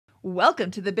Welcome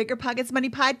to the BiggerPockets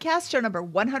Money Podcast, show number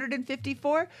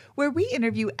 154, where we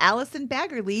interview Allison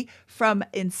Baggerly from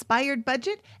Inspired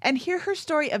Budget and hear her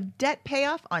story of debt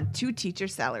payoff on 2 teacher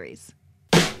salaries.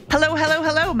 Hello, hello,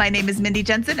 hello. My name is Mindy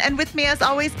Jensen, and with me, as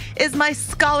always, is my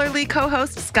scholarly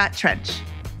co-host, Scott Trench.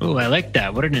 Oh, I like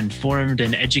that. What an informed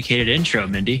and educated intro,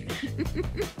 Mindy.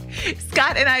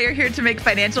 Scott and I are here to make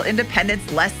financial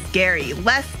independence less scary,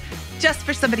 less just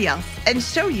for somebody else, and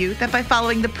show you that by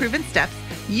following the proven steps,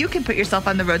 you can put yourself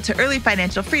on the road to early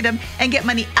financial freedom and get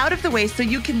money out of the way so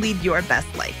you can lead your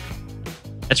best life.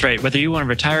 That's right. Whether you want to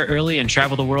retire early and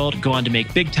travel the world, go on to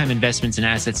make big-time investments in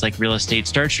assets like real estate,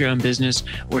 start your own business,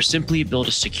 or simply build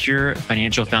a secure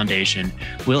financial foundation,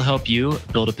 we'll help you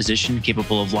build a position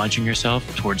capable of launching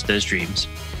yourself towards those dreams.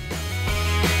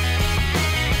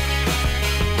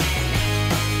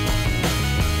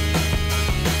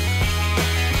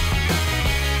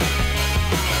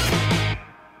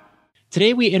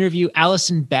 Today, we interview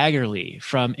Allison Baggerly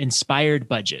from Inspired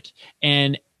Budget.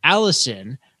 And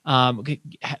Allison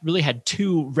really had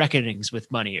 2 reckonings with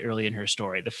money early in her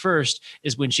story. The first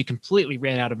is when she completely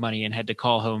ran out of money and had to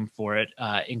call home for it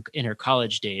in her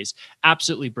college days.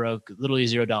 Absolutely broke, literally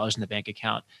 $0 in the bank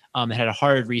account, and had a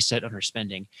hard reset on her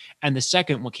spending. And the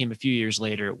second one came a few years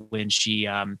later when she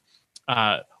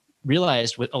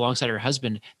realized alongside her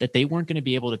husband that they weren't going to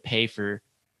be able to pay for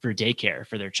daycare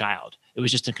for their child. It was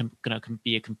just going to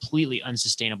be a completely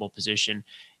unsustainable position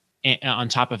on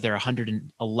top of their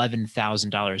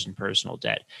 $111,000 in personal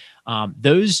debt.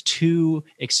 Those 2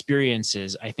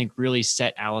 experiences, I think, really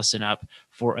set Allison up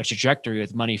for a trajectory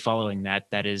with money following that.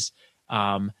 That is,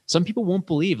 some people won't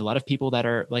believe. A lot of people that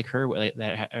are like her,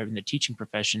 that are in the teaching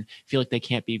profession, feel like they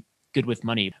can't be good with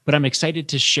money. But I'm excited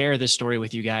to share this story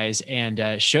with you guys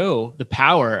and show the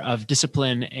power of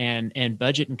discipline and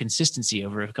budget and consistency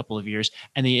over a couple of years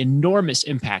and the enormous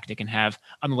impact it can have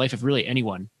on the life of really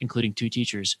anyone, including 2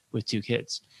 teachers with 2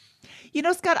 kids. You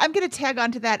know, Scott, I'm going to tag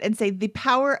onto that and say the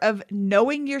power of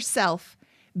knowing yourself,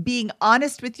 being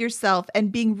honest with yourself,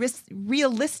 and being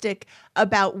realistic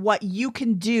about what you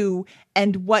can do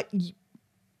and what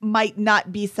might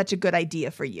not be such a good idea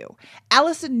for you.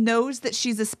 Allison knows that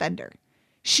she's a spender.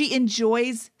 She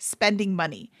enjoys spending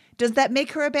money. Does that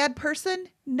make her a bad person?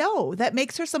 No, that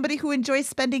makes her somebody who enjoys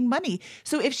spending money.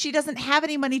 So if she doesn't have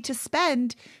any money to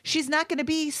spend, she's not going to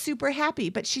be super happy,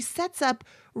 but she sets up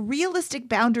realistic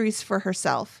boundaries for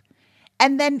herself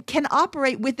and then can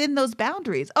operate within those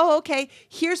boundaries. Oh, okay,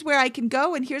 here's where I can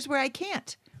go and here's where I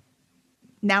can't.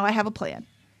 Now I have a plan.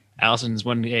 Allison's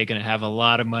one day going to have a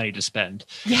lot of money to spend.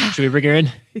 Yeah. Should we bring her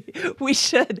in? We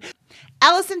should.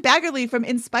 Allison Baggerly from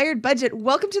Inspired Budget.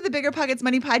 Welcome to the BiggerPockets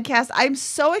Money Podcast. I'm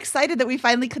so excited that we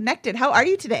finally connected. How are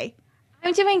you today?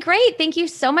 I'm doing great. Thank you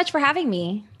so much for having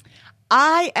me.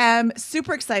 I am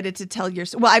super excited to tell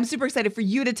I'm super excited for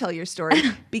you to tell your story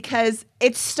because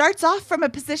it starts off from a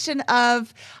position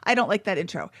of, I don't like that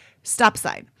intro, stop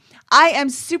sign. I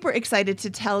am super excited to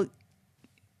tell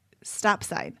Stop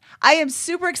sign. I am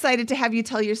super excited to have you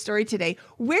tell your story today.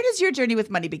 Where does your journey with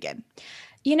money begin?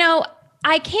 You know,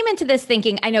 I came into this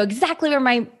thinking I know exactly where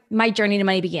my journey to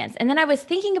money begins. And then I was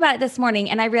thinking about it this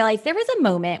morning and I realized there was a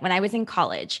moment when I was in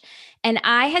college and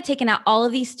I had taken out all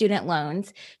of these student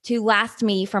loans to last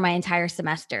me for my entire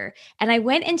semester. And I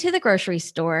went into the grocery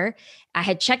store. I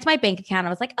had checked my bank account. I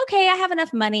was like, okay, I have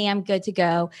enough money. I'm good to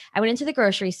go. I went into the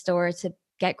grocery store to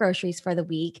get groceries for the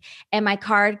week and my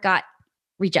card got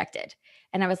rejected.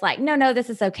 And I was like, no, this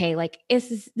is okay. Like, this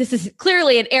is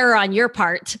clearly an error on your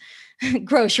part,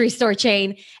 grocery store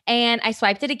chain. And I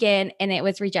swiped it again and it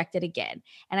was rejected again.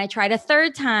 And I tried a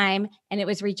 3rd time and it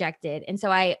was rejected. And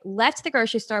so I left the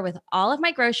grocery store with all of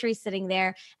my groceries sitting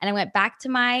there. And I went back to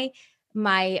my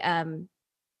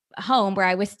home where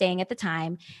I was staying at the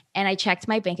time. And I checked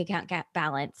my bank account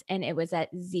balance and it was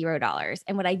at $0.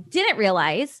 And what I didn't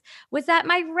realize was that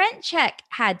my rent check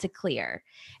had to clear.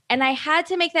 And I had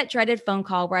to make that dreaded phone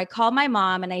call where I called my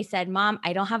mom and I said, Mom,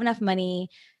 I don't have enough money.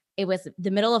 It was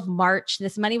the middle of March.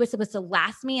 This money was supposed to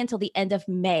last me until the end of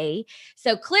May.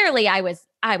 So clearly I was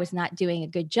not doing a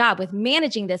good job with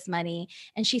managing this money.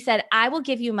 And she said, I will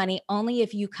give you money only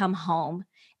if you come home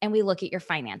and we look at your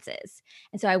finances.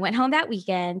 And so I went home that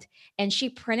weekend and she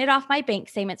printed off my bank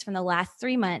statements from the last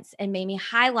 3 months and made me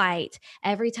highlight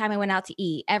every time I went out to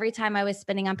eat, every time I was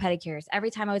spending on pedicures,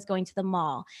 every time I was going to the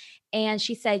mall. And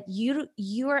she said,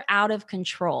 you are out of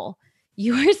control.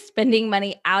 You are spending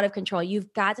money out of control.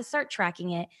 You've got to start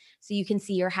tracking it so you can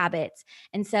see your habits.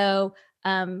 And so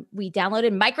We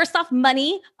downloaded Microsoft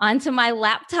Money onto my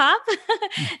laptop.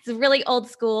 It's really old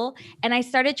school. And I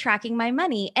started tracking my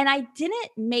money, and I didn't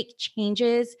make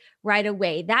changes right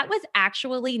away. That was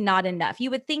actually not enough. You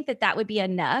would think that that would be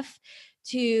enough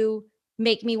to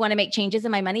make me want to make changes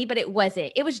in my money, but it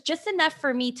wasn't. It was just enough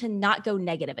for me to not go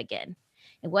negative again.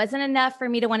 It wasn't enough for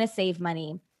me to want to save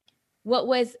money. What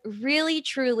was really,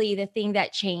 truly the thing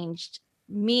that changed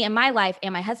me and my life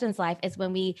and my husband's life is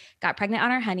when we got pregnant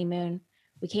on our honeymoon.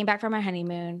 We came back from our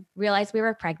honeymoon, realized we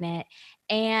were pregnant,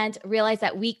 and realized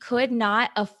that we could not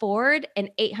afford an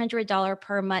 $800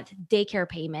 per month daycare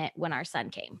payment when our son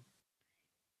came.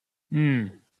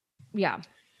 Yeah.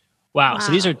 Wow.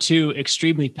 So these are two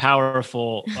extremely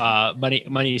powerful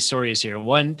money stories here.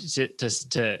 One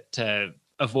to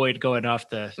avoid going off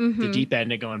the deep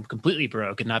end and going completely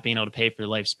broke and not being able to pay for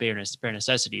life's bare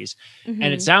necessities. And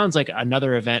it sounds like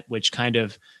another event which kind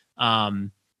of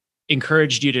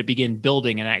encouraged you to begin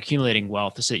building and accumulating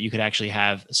wealth so that you could actually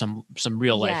have some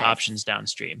real life options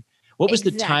downstream. What was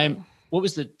the time? What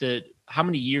was the how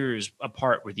many years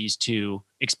apart were these two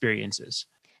experiences?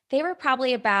 They were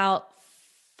probably about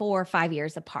 4 or 5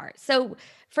 years apart. So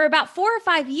for about 4 or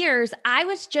 5 years, I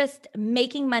was just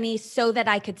making money so that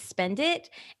I could spend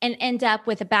it and end up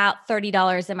with about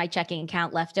 $30 in my checking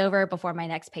account left over before my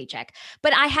next paycheck.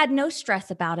 But I had no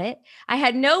stress about it. I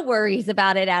had no worries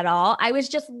about it at all. I was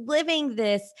just living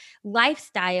this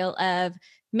lifestyle of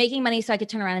making money so I could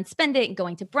turn around and spend it and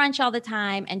going to brunch all the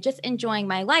time and just enjoying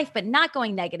my life, but not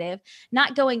going negative,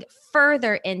 not going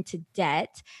further into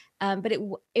debt. But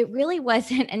it really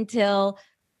wasn't until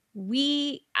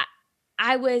I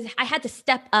had to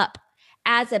step up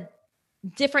as a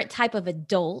different type of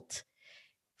adult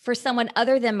for someone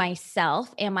other than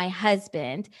myself and my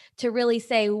husband to really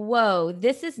say, whoa,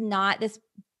 this is not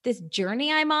this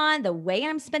journey I'm on, the way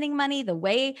I'm spending money, the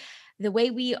way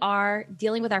we are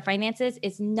dealing with our finances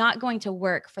is not going to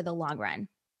work for the long run.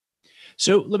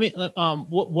 So let me,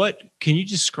 what can you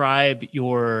describe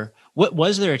what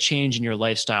was there a change in your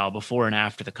lifestyle before and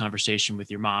after the conversation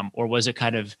with your mom? Or was it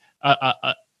kind of,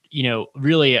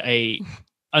 really a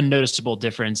unnoticeable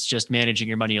difference, just managing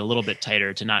your money a little bit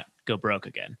tighter to not go broke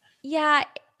again? Yeah.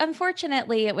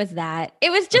 Unfortunately, it was that. It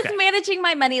was just managing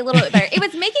my money a little bit better. It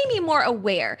was making me more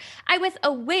aware. I was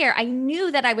aware. I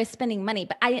knew that I was spending money,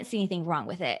 but I didn't see anything wrong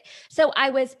with it. So I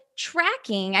was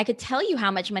tracking. I could tell you how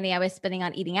much money I was spending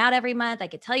on eating out every month. I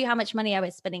could tell you how much money I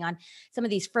was spending on some of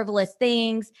these frivolous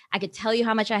things. I could tell you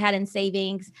how much I had in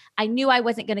savings. I knew I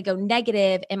wasn't going to go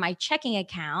negative in my checking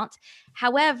account.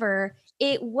 However,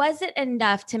 it wasn't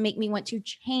enough to make me want to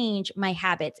change my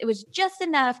habits. It was just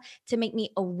enough to make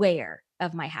me aware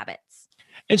of my habits.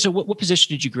 And so what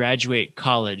position did you graduate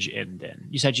college in then?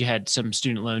 You said you had some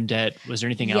student loan debt. Was there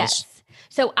anything else? Yes.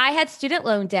 So I had student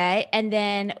loan debt. And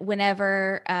then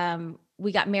whenever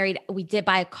we got married, we did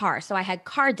buy a car. So I had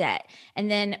car debt. And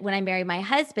then when I married my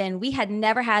husband, we had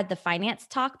never had the finance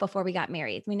talk before we got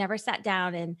married. We never sat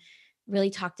down and really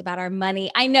talked about our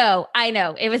money. I know.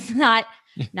 It was not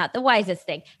the wisest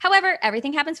thing. However,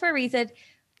 everything happens for a reason.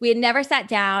 We had never sat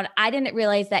down. I didn't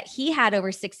realize that he had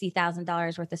over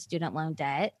 $60,000 worth of student loan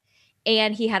debt,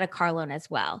 and he had a car loan as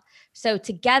well. So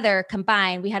together,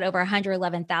 combined, we had over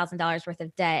 $111,000 worth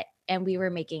of debt, and we were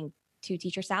making 2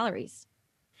 teacher salaries.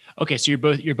 Okay, so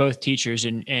you're both teachers,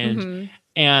 and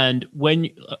when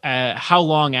how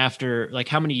long after, like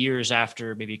how many years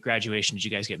after maybe graduation did you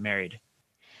guys get married?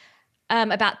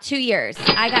 About 2 years.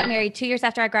 I got married 2 years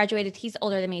after I graduated. He's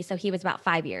older than me, so he was about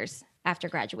 5 years after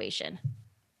graduation.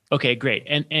 Okay, great.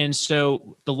 And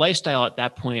so the lifestyle at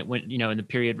that point, when, in the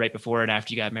period right before and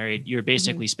after you got married, you're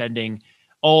basically spending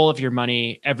all of your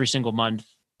money every single month,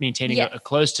 maintaining a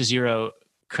close to zero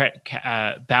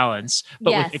balance,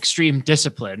 but with extreme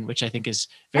discipline, which I think is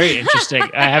very interesting. We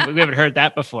haven't heard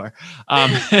that before.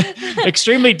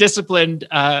 Extremely disciplined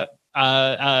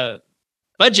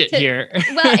budget here.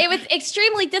 Well, it was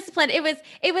extremely disciplined. It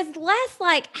was less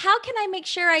like, how can I make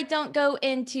sure I don't go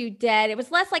into debt? It was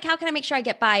less like, how can I make sure I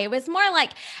get by? It was more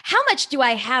like, how much do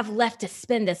I have left to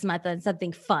spend this month on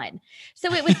something fun?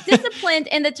 So it was disciplined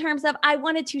in the terms of, I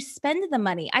wanted to spend the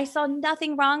money. I saw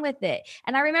nothing wrong with it.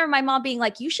 And I remember my mom being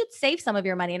like, you should save some of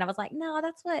your money. And I was like, no,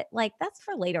 that's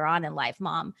for later on in life,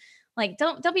 Mom. Like,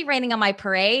 don't be raining on my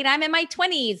parade. I'm in my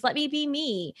 20s. Let me be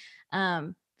me.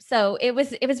 So it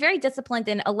was very disciplined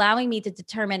in allowing me to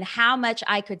determine how much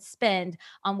I could spend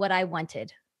on what I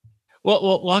wanted.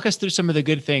 Well, walk us through some of the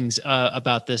good things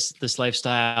about this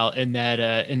lifestyle in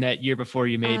that year before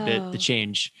you made the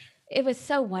change. It was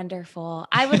so wonderful.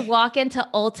 I would walk into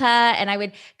Ulta and I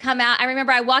would come out. I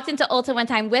remember I walked into Ulta one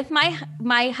time with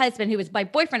my husband, who was my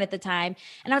boyfriend at the time.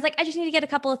 And I was like, I just need to get a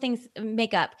couple of things,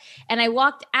 makeup. And I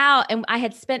walked out and I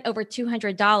had spent over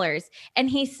 $200. And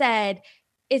he said,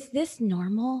 is this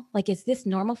normal? Like, is this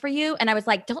normal for you? And I was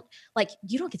like,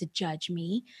 you don't get to judge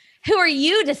me. Who are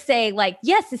you to say like,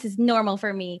 yes, this is normal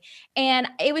for me? And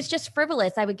it was just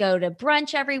frivolous. I would go to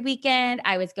brunch every weekend.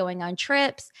 I was going on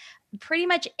trips. Pretty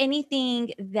much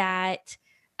anything that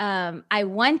I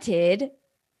wanted,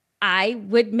 I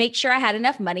would make sure I had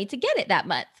enough money to get it that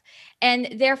month.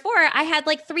 And therefore, I had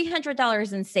like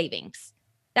 $300 in savings.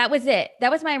 That was it.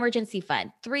 That was my emergency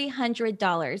fund,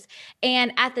 $300.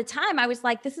 And at the time, I was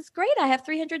like, this is great. I have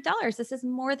 $300. This is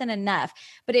more than enough.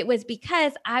 But it was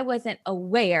because I wasn't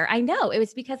aware. I know it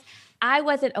was because I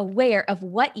wasn't aware of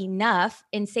what enough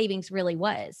in savings really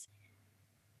was.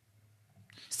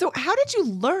 So how did you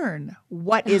learn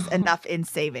what is enough in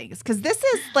savings? Because this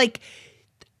is like,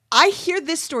 I hear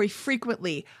this story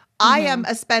frequently. I am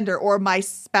a spender, or my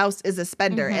spouse is a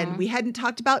spender, and we hadn't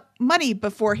talked about money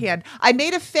beforehand. I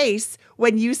made a face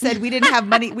when you said we didn't have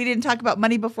money. We didn't talk about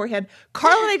money beforehand.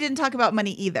 Carl and I didn't talk about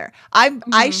money either.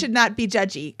 I should not be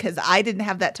judgy because I didn't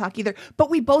have that talk either. But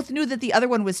we both knew that the other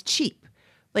one was cheap.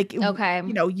 Like, okay,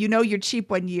 you know you're cheap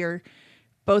when you're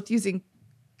both using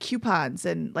coupons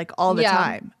and like all the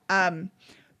time.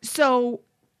 So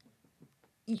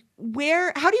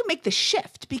how do you make the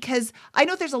shift? Because I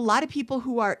know there's a lot of people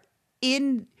who are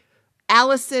in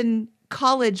Allison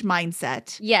college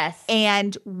mindset. Yes.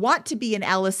 And want to be an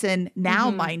Allison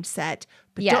now mindset,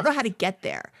 but don't know how to get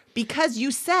there. Because you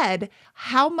said,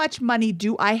 how much money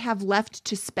do I have left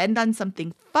to spend on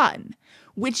something fun?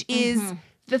 Which is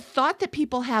the thought that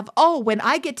people have, oh, when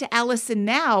I get to Allison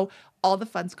now, all the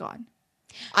fun's gone.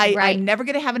 I'm never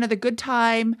going to have another good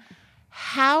time.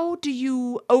 How do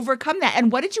you overcome that?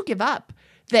 And what did you give up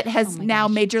that has now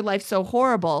made your life so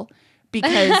horrible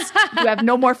because you have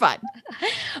no more fun?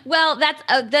 Well,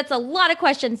 that's a lot of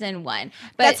questions in one.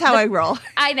 But that's how I roll.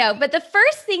 I know. But the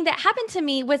first thing that happened to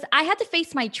me was I had to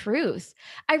face my truth.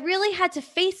 I really had to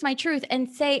face my truth and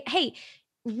say, hey,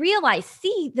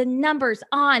 see the numbers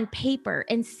on paper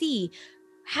and see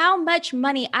how much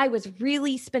money I was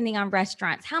really spending on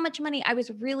restaurants, how much money I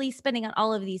was really spending on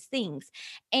all of these things.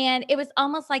 And it was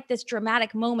almost like this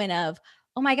dramatic moment of,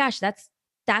 oh my gosh, that's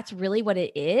really what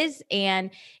it is. And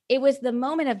it was the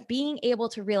moment of being able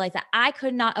to realize that I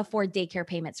could not afford daycare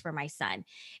payments for my son.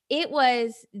 It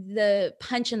was the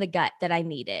punch in the gut that I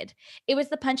needed. It was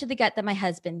the punch in the gut that my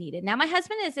husband needed. Now, my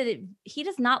husband he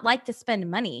does not like to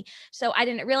spend money. So I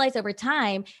didn't realize over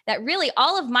time that really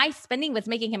all of my spending was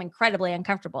making him incredibly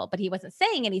uncomfortable, but he wasn't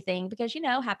saying anything because,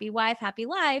 happy wife, happy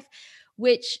life,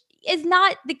 which is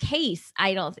not the case.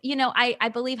 I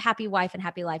believe happy wife and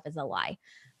happy life is a lie.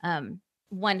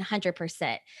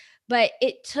 100%. But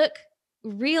it took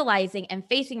realizing and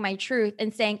facing my truth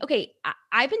and saying, okay,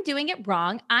 I've been doing it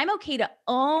wrong. I'm okay to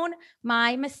own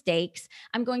my mistakes.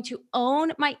 I'm going to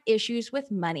own my issues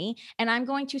with money, and I'm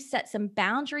going to set some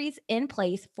boundaries in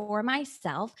place for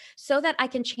myself so that I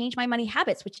can change my money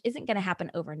habits, which isn't going to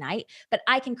happen overnight, but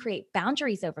I can create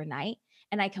boundaries overnight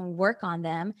and I can work on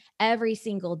them every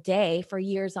single day for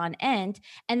years on end.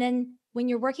 And then when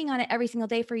you're working on it every single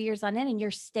day for years on end and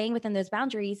you're staying within those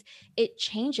boundaries, it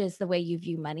changes the way you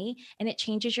view money and it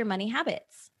changes your money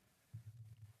habits.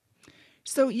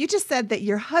 So you just said that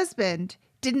your husband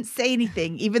didn't say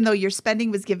anything, even though your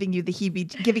spending was giving him the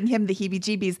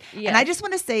heebie-jeebies. Yes. And I just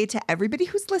want to say to everybody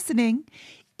who's listening,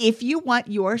 if you want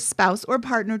your spouse or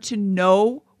partner to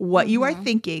know what you are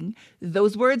thinking,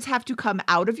 those words have to come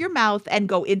out of your mouth and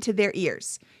go into their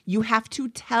ears. You have to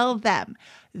tell them.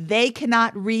 They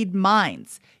cannot read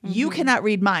minds. You cannot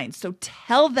read minds. So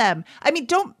tell them. I mean,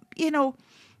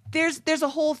 there's a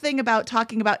whole thing about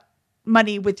talking about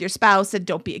money with your spouse and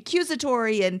don't be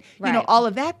accusatory and, all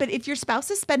of that. But if your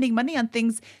spouse is spending money on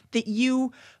things that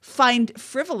you find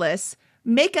frivolous,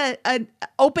 make an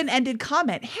open-ended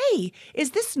comment. Hey,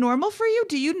 is this normal for you?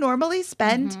 Do you normally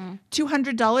spend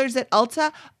 $200 at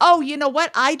Ulta? Oh, you know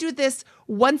what? I do this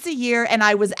once a year and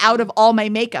I was out of all my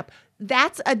makeup.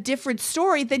 That's a different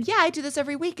story than, I do this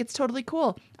every week. It's totally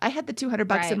cool. I had the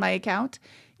 $200 in my account,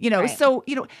 so,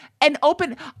 and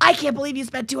open, I can't believe you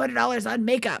spent $200 on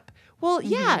makeup. Well,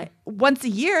 once a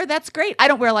year, that's great. I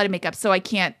don't wear a lot of makeup, so I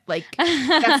can't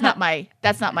that's not my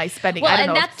spending. Well, I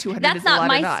don't know if 200 that's is a lot not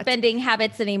my or not. spending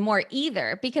habits anymore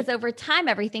either, because over time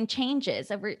everything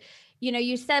changes.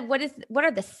 You said what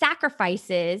are the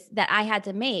sacrifices that I had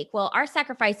to make? Well, our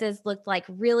sacrifices looked like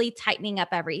really tightening up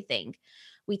everything.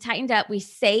 We tightened up. We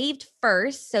saved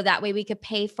first, so that way we could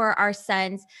pay for our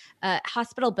son's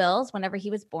hospital bills whenever he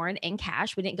was born in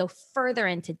cash. We didn't go further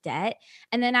into debt.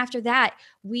 And then after that,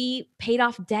 we paid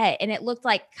off debt, and it looked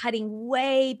like cutting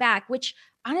way back, which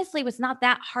honestly was not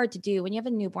that hard to do. When you have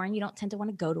a newborn, you don't tend to want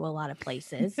to go to a lot of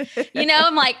places.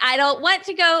 I'm like, I don't want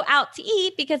to go out to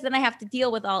eat because then I have to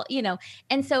deal with all,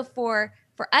 And so for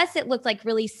us, it looked like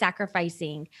really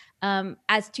sacrificing.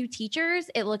 As two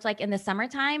teachers, it looked like in the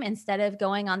summertime, instead of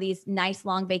going on these nice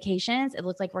long vacations, it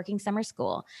looked like working summer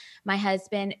school. My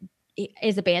husband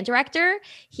is a band director.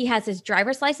 He has his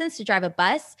driver's license to drive a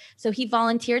bus. So he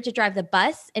volunteered to drive the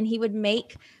bus, and he would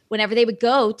make, whenever they would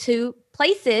go to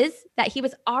places that he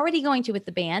was already going to with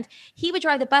the band, he would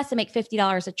drive the bus and make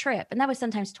 $50 a trip. And that was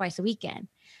sometimes twice a weekend.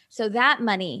 So that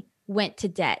money went to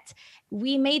debt.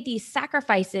 We made these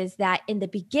sacrifices that in the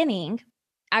beginning,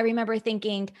 I remember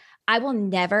thinking, I will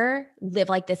never live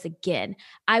like this again.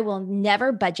 I will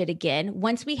never budget again.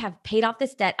 Once we have paid off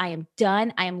this debt, I am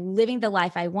done. I am living the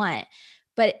life I want.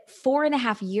 But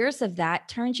 4.5 years of that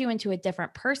turns you into a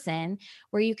different person,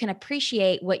 where you can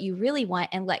appreciate what you really want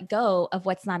and let go of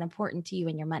what's not important to you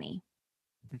and your money.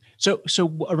 So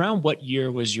around what year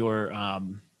was your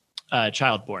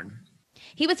child born?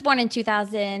 He was born in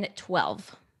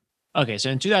 2012. Okay, so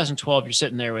in 2012, you're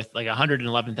sitting there with like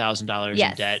 $111,000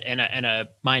 Yes. in debt and a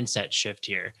mindset shift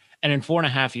here. And in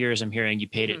 4.5 years, I'm hearing you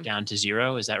paid it down to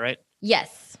zero. Is that right?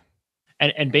 Yes.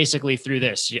 And basically through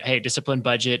this, hey, discipline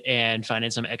budget and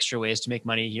finding some extra ways to make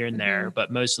money here and there,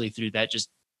 but mostly through that, just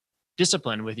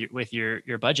discipline with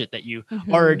your budget that you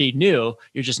already knew.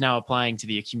 You're just now applying to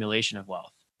the accumulation of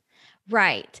wealth.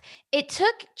 Right. It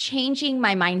took changing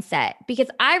my mindset, because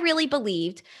I really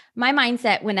believed my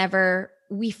mindset whenever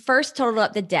we first totaled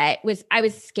up the debt was I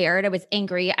was scared. I was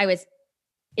angry. I was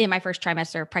in my first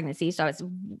trimester of pregnancy. So I was,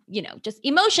 just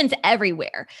emotions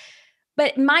everywhere.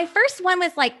 But my first one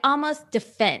was like almost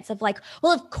defense of like,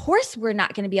 well, of course we're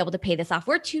not going to be able to pay this off.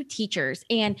 We're two teachers,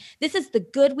 and this is the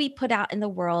good we put out in the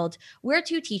world. We're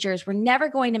two teachers. We're never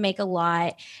going to make a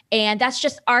lot. And that's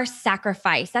just our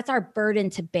sacrifice. That's our burden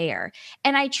to bear.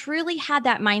 And I truly had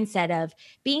that mindset of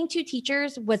being two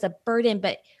teachers was a burden,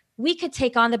 but we could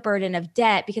take on the burden of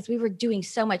debt because we were doing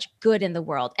so much good in the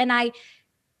world. And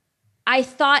I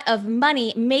thought of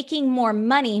money, making more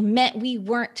money meant we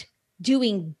weren't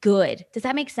doing good. Does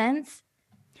that make sense?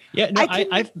 Yeah, no,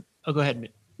 go ahead.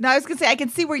 No, I was going to say, I can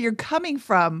see where you're coming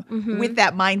from with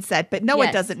that mindset, but no,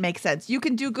 it doesn't make sense. You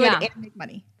can do good and make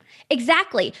money.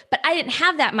 Exactly. But I didn't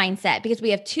have that mindset because we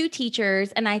have two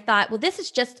teachers, and I thought, well, this is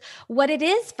just what it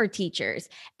is for teachers.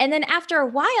 And then after a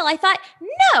while, I thought,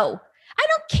 no, I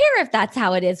don't care if that's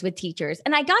how it is with teachers.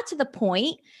 And I got to the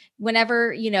point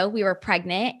whenever, we were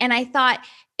pregnant, and I thought,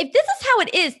 if this is how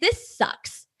it is, this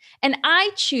sucks. And I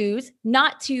choose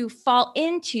not to fall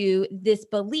into this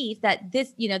belief that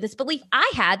this belief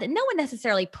I had that no one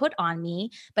necessarily put on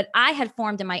me, but I had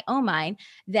formed in my own mind,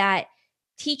 that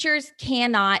teachers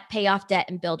cannot pay off debt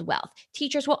and build wealth.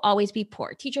 Teachers will always be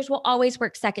poor. Teachers will always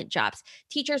work second jobs.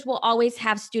 Teachers will always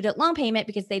have student loan payment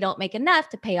because they don't make enough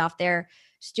to pay off their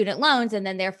student loans. And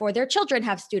then therefore their children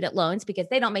have student loans because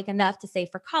they don't make enough to save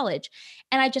for college.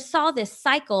 And I just saw this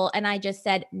cycle, and I just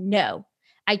said, no.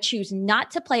 I choose not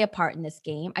to play a part in this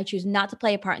game. I choose not to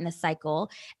play a part in this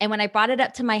cycle. And when I brought it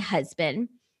up to my husband,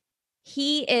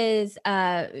 he is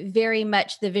very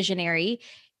much the visionary.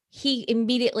 He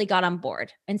immediately got on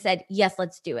board and said, yes,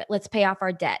 let's do it. Let's pay off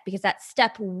our debt, because that's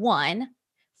step one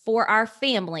for our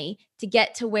family to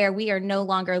get to where we are no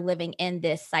longer living in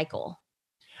this cycle.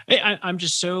 Hey, I'm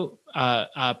just so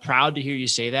proud to hear you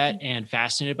say that and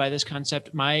fascinated by this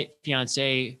concept. My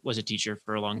fiance was a teacher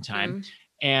for a long time,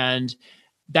 and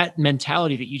that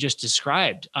mentality that you just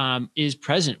described is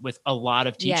present with a lot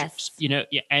of teachers,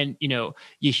 and,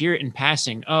 you hear it in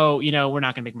passing. Oh, we're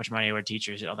not going to make much money. We're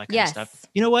teachers, all that kind of stuff.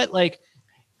 You know what? Like,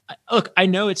 look, I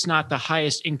know it's not the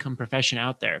highest income profession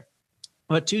out there,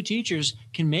 but two teachers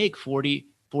can make 40,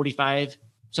 45,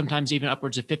 sometimes even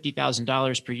upwards of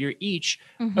 $50,000 per year each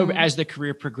as the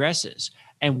career progresses.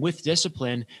 And with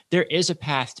discipline, there is a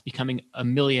path to becoming a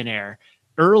millionaire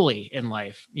early in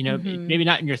life, maybe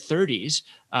not in your 30s,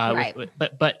 right.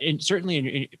 but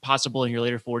certainly possible in your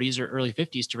later 40s or early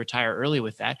 50s to retire early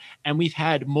with that. And we've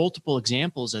had multiple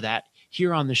examples of that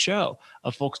here on the show,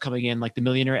 of folks coming in like the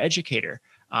millionaire educator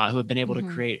who have been able to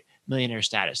create millionaire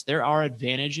status. There are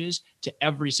advantages to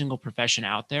every single profession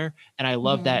out there. And I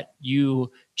love that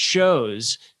you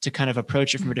chose to kind of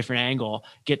approach it from a different angle,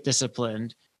 get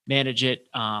disciplined, manage it,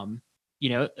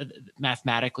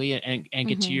 mathematically, and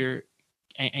get to your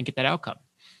and get that outcome.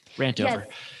 Rant over.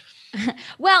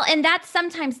 Well, and that's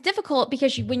sometimes difficult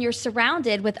because when you're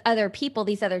surrounded with other people,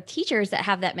 these other teachers that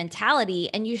have that mentality,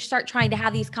 and you start trying to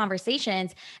have these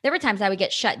conversations, there were times I would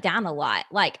get shut down a lot.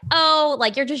 Like, oh,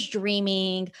 like you're just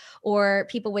dreaming. Or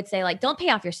people would say like, don't pay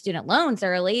off your student loans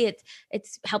early.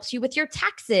 It's helps you with your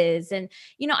taxes. And,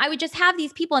 I would just have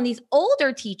these people and these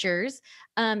older teachers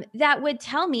that would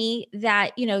tell me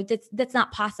that, that's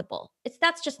not possible.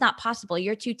 That's just not possible.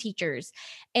 You're two teachers.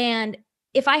 And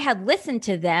if I had listened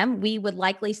to them, we would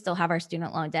likely still have our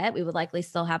student loan debt. We would likely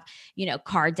still have,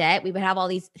 car debt. We would have all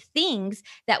these things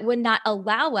that would not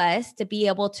allow us to be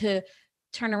able to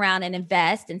turn around and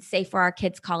invest and save for our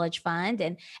kids' college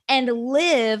fund and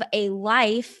live a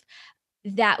life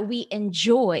that we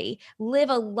enjoy, live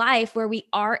a life where we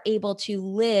are able to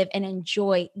live and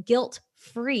enjoy guilt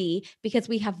free because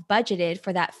we have budgeted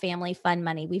for that family fun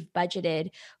money. We've budgeted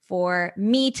for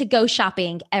me to go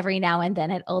shopping every now and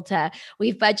then at Ulta.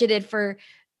 We've budgeted for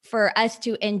us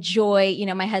to enjoy,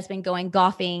 my husband going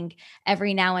golfing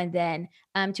every now and then,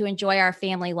 to enjoy our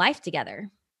family life together.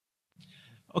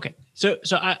 Okay. So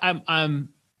I'm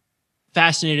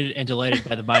fascinated and delighted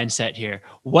by the mindset here.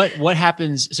 What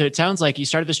happens? So it sounds like you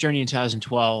started this journey in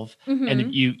 2012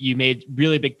 and you made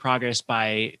really big progress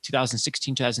by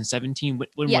 2016, 2017.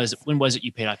 When was it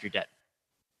you paid off your debt?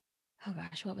 Oh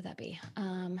gosh, what would that be?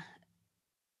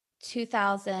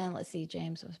 2000, let's see,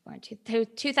 James was born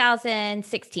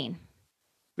 2016.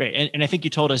 Great. And I think you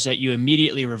told us that you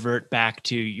immediately revert back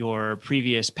to your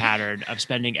previous pattern of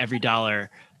spending every dollar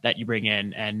that you bring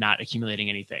in and not accumulating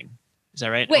anything. Is that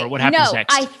right? Wait, or what happens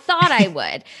next? I thought I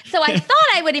would. So I thought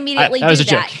I would immediately that was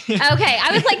do a that. joke. Okay.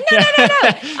 I was like, no.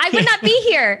 I would not be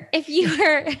here if you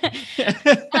were.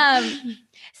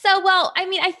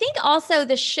 I think also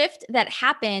the shift that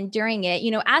happened during it,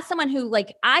 as someone who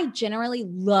I generally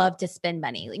love to spend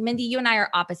money. Like Mindy, you and I are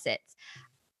opposites.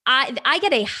 I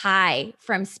get a high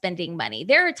from spending money.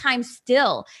 There are times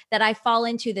still that I fall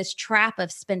into this trap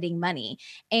of spending money,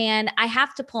 and I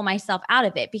have to pull myself out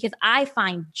of it because I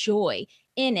find joy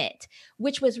in it,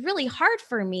 which was really hard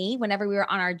for me whenever we were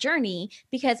on our journey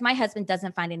because my husband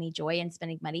doesn't find any joy in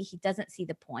spending money. He doesn't see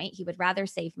the point. He would rather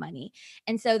save money.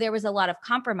 And so there was a lot of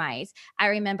compromise. I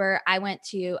remember I went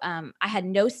to, I had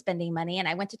no spending money, and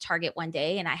I went to Target one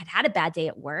day and I had a bad day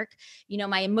at work.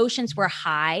 My emotions were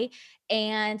high,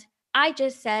 and I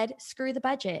just said, screw the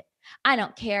budget. I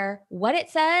don't care what it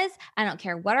says. I don't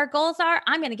care what our goals are.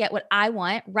 I'm going to get what I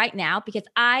want right now because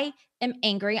I am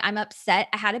angry. I'm upset.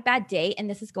 I had a bad day, and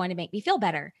this is going to make me feel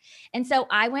better. And so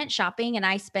I went shopping and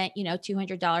I spent,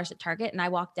 $200 at Target, and I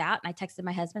walked out and I texted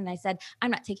my husband and I said,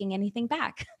 I'm not taking anything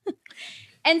back.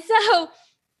 And so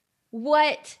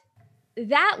what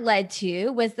that led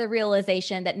to was the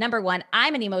realization that number one,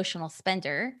 I'm an emotional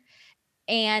spender.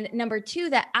 And number two,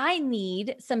 that I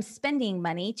need some spending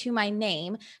money to my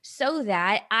name so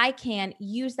that I can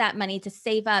use that money to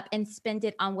save up and spend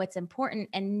it on what's important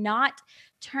and not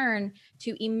turn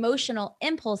to emotional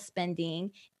impulse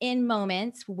spending in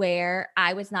moments where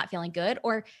I was not feeling good.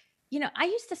 Or, I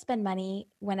used to spend money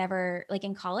whenever, like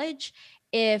in college,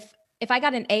 if I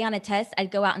got an A on a test, I'd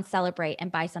go out and celebrate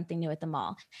and buy something new at the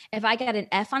mall. If I got an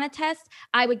F on a test,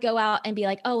 I would go out and be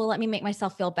like, oh, well, let me make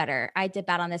myself feel better. I did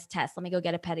bad on this test. Let me go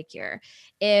get a pedicure.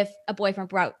 If a boyfriend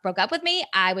broke up with me,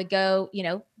 I would go,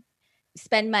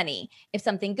 spend money. If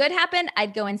something good happened,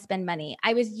 I'd go and spend money.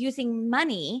 I was using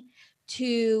money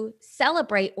to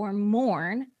celebrate or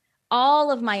mourn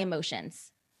all of my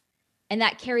emotions. And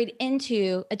that carried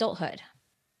into adulthood.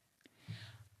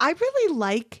 I really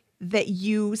like that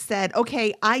you said,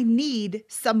 okay, I need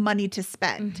some money to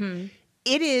spend. Mm-hmm.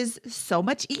 It is so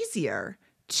much easier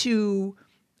to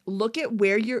look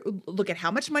at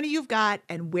how much money you've got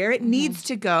and where it needs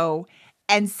to go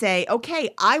and say,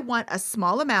 okay, I want a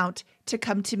small amount to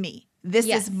come to me. This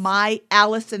is my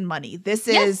Allison money. This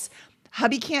is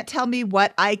hubby can't tell me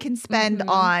what I can spend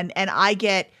on, and I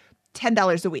get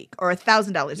 $10 a week or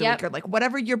 $1,000 a week or like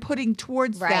whatever you're putting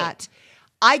towards that.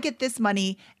 I get this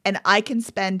money and I can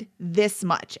spend this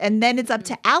much. And then it's up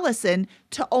to Allison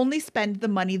to only spend the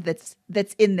money that's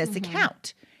in this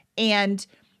account. And,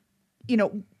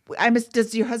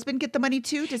 does your husband get the money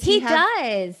too? Does he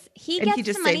does. He gets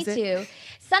just the money saves too.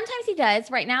 Sometimes he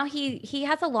does. Right now he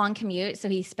has a long commute, so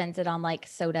he spends it on like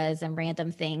sodas and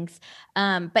random things.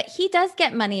 But he does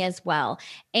get money as well.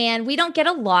 And we don't get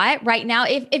a lot right now.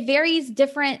 It varies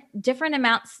different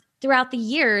amounts throughout the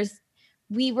years.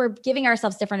 We were giving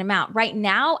ourselves different amount. Right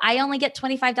now, I only get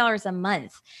 $25 a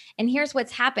month. And here's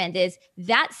what's happened is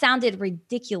that sounded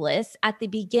ridiculous at the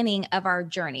beginning of our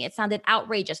journey. It sounded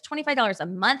outrageous. $25 a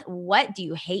month? What? Do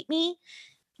you hate me?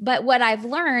 But what I've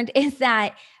learned is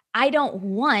that I don't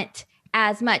want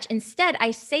as much. Instead,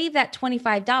 I save that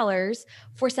 $25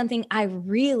 for something I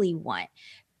really want.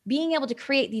 Being able to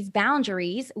create these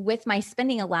boundaries with my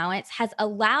spending allowance has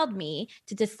allowed me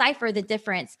to decipher the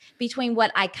difference between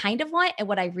what I kind of want and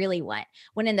what I really want.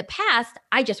 When in the past,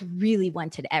 I just really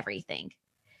wanted everything.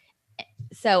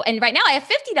 So, and right now I have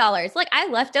 $50. Look, I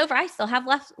left over. I still have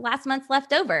last month's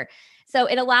left over. So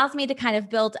it allows me to kind of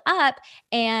build up,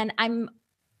 and I'm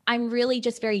really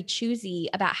just very choosy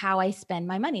about how I spend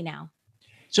my money now.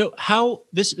 So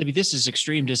this is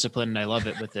extreme discipline, and I love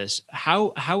it with this.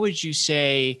 How would you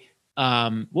say, how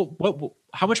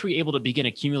much were you able to begin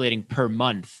accumulating per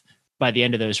month by the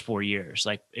end of those 4 years,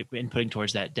 like in putting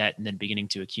towards that debt and then beginning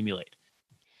to accumulate?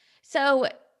 So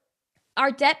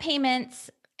our debt payments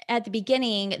at the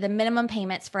beginning, the minimum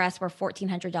payments for us were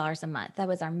 $1,400 a month. That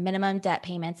was our minimum debt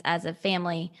payments as a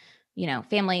family,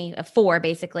 family of 4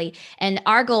 basically. And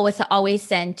our goal was to always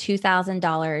send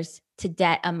 $2,000 to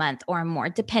debt a month or more,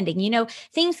 depending.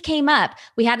 Things came up.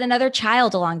 We had another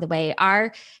child along the way.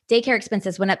 Our daycare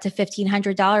expenses went up to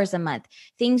 $1,500 a month.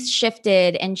 Things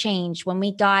shifted and changed. When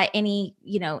we got any,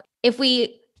 if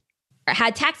we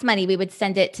had tax money, we would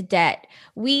send it to debt.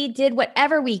 We did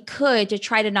whatever we could to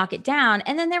try to knock it down.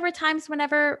 And then there were times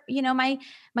whenever, my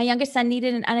youngest son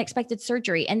needed an unexpected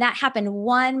surgery. And that happened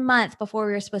 1 month before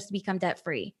we were supposed to become debt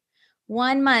free.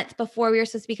 1 month before we were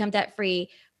supposed to become debt free,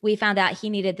 we found out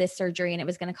he needed this surgery and it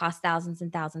was going to cost thousands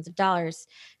and thousands of dollars.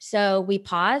 So we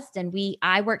paused, and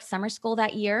I worked summer school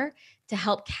that year to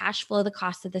help cash flow the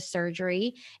cost of the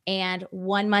surgery. And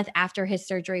 1 month after his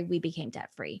surgery, we became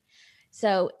debt free.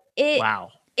 So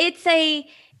it's a,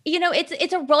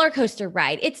 it's a roller coaster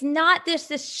ride. It's not this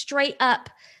straight up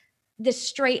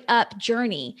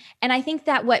journey. And I think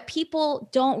that what people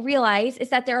don't realize is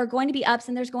that there are going to be ups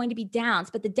and there's going to be downs,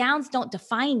 but the downs don't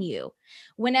define you.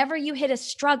 Whenever you hit a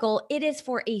struggle, it is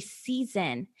for a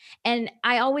season. And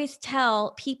I always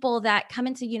tell people that come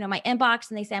into, my inbox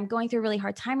and they say, I'm going through a really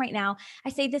hard time right now. I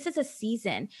say, this is a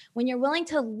season. When you're willing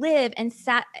to live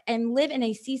and live in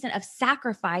a season of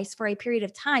sacrifice for a period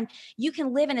of time, you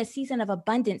can live in a season of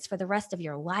abundance for the rest of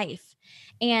your life.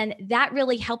 And that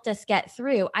really helped us get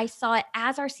through. I saw it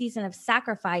as our season of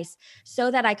sacrifice so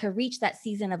that I could reach that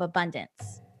season of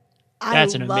abundance.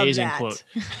 That's an amazing quote.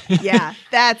 Yeah,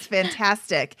 that's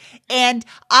fantastic. And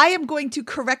I am going to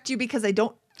correct you because I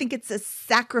don't think it's a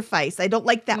sacrifice. I don't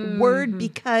like that word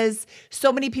because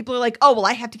so many people are like, oh, well,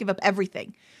 I have to give up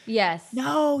everything. Yes.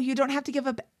 No, you don't have to give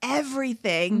up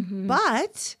everything.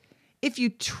 But if you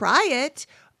try it,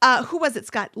 who was it,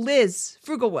 Scott? Liz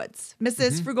Frugalwoods,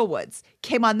 Mrs. Frugalwoods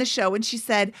came on the show and she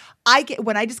said,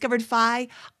 when I discovered FI,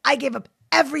 I gave up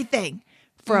everything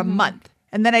for a month.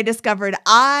 And then I discovered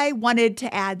I wanted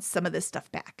to add some of this stuff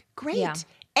back. Great. Yeah.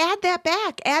 Add that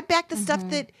back. Add back the stuff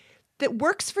that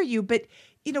works for you. But,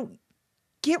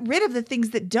 get rid of the things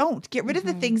that don't. Get rid of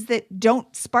the things that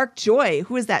don't spark joy.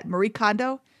 Who is that? Marie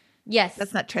Kondo? Yes.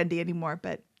 That's not trendy anymore,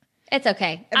 but. It's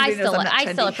okay. I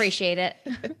still appreciate it.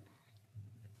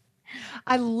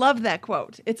 I love that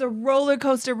quote. It's a roller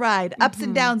coaster ride, ups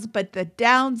and downs, but the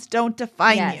downs don't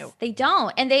define you. They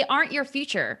don't. And they aren't your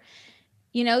future.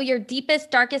 Your deepest,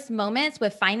 darkest moments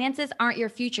with finances aren't your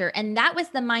future. And that was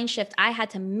the mind shift I had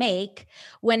to make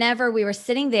whenever we were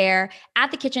sitting there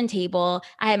at the kitchen table.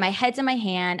 I had my heads in my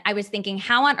hand. I was thinking,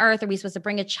 how on earth are we supposed to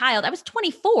bring a child? I was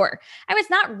 24. I was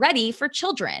not ready for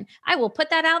children. I will put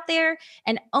that out there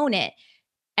and own it.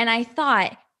 And I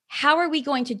thought, how are we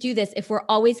going to do this if we're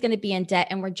always going to be in debt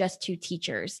and we're just 2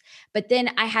 teachers? But then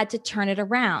I had to turn it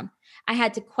around. I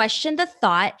had to question the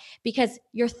thought because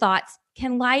your thoughts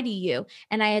can lie to you.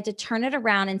 And I had to turn it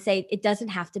around and say, it doesn't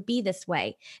have to be this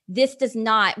way.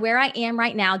 Where I am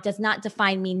right now does not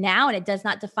define me now, and it does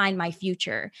not define my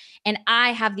future. And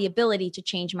I have the ability to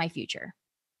change my future.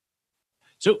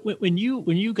 So when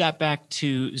you got back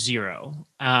to zero,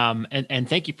 and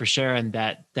thank you for sharing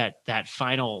that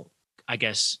final, I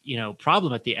guess,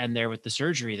 problem at the end there with the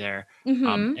surgery there,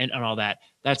 and all that.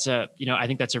 That's I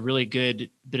think that's a really good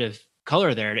bit of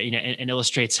color there, and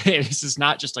illustrates this is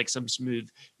not just like some smooth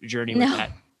journey with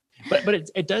that. But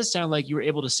it does sound like you were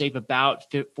able to save about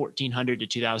 $1,400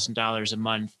 to $2,000 a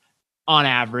month on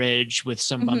average, with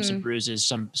some bumps and bruises,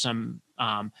 some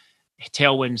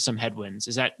tailwinds, some headwinds.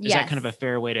 Is that kind of a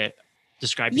fair way to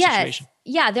describe your situation?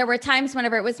 Yeah, there were times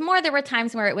whenever it was more, there were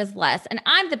times where it was less. And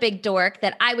I'm the big dork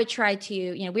that I would try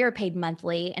to, we were paid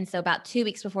monthly. And so about 2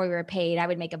 weeks before we were paid, I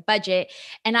would make a budget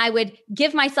and I would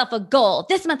give myself a goal.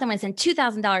 This month I'm going to send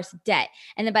 $2,000 debt.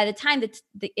 And then by the time that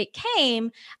it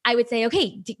came, I would say,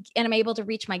 okay, and I'm able to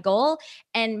reach my goal.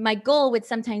 And my goal would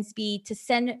sometimes be to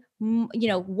send,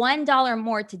 $1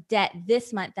 more to debt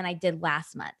this month than I did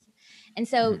last month. And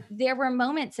so there were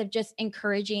moments of just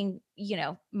encouraging,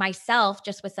 myself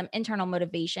just with some internal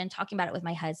motivation, talking about it with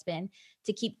my husband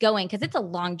to keep going, because it's a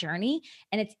long journey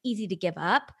and it's easy to give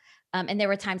up. And there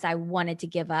were times I wanted to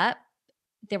give up.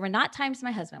 There were not times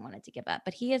my husband wanted to give up,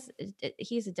 but he's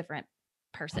a different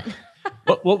person.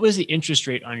 What was the interest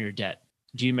rate on your debt?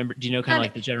 Do you remember? Do you know kind of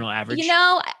like the general average?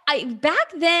 I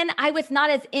back then I was not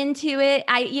as into it.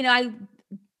 I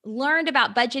learned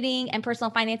about budgeting and personal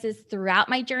finances throughout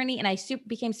my journey, and I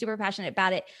became super passionate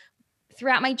about it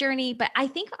throughout my journey. But I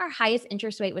think our highest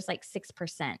interest rate was like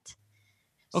 6%.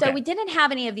 So we didn't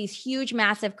have any of these huge,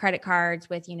 massive credit cards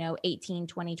with, 18,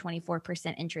 20,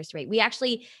 24% interest rate.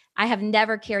 I have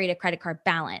never carried a credit card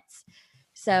balance.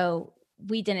 So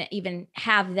we didn't even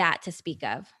have that to speak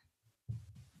of.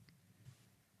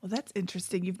 Well, that's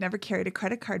interesting. You've never carried a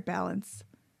credit card balance.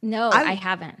 No, I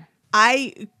haven't.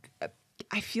 I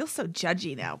feel so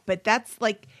judgy now, but that's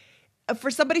like,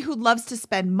 for somebody who loves to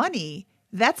spend money,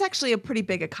 that's actually a pretty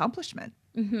big accomplishment.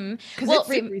 Mm-hmm. Because it's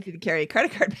super easy to carry a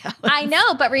credit card balance. I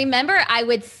know, but remember, I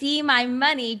would see my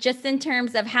money just in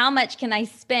terms of how much can I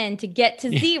spend to get to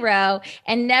zero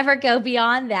and never go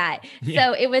beyond that. Yeah.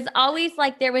 So it was always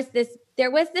like there was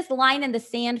this line in the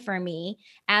sand for me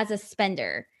as a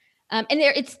spender. And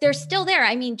they're still there.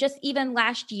 I mean, just even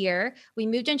last year, we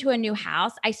moved into a new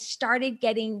house. I started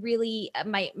getting really,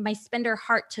 my spender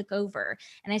heart took over,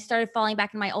 and I started falling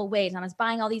back in my old ways. And I was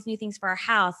buying all these new things for our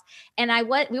house, and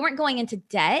we weren't going into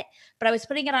debt, but I was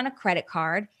putting it on a credit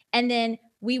card. And then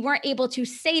we weren't able to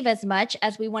save as much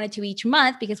as we wanted to each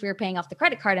month because we were paying off the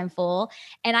credit card in full.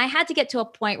 And I had to get to a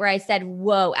point where I said,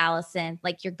 whoa, Allison,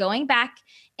 like you're going back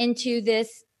into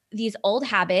these old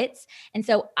habits. And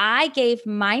so I gave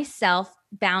myself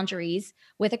boundaries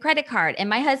with a credit card. And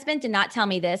my husband did not tell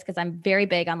me this, because I'm very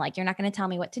big on like, you're not going to tell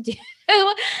me what to do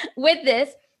with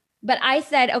this. But I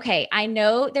said, okay, I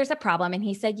know there's a problem. And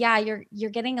he said, yeah, you're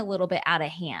getting a little bit out of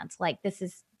hand. Like this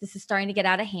is starting to get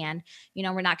out of hand.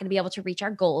 We're not going to be able to reach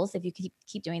our goals if you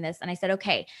keep doing this. And I said,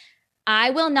 okay,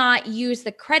 I will not use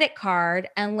the credit card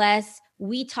unless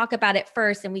we talk about it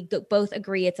first and we both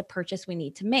agree it's a purchase we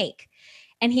need to make.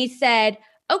 And he said,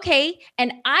 okay,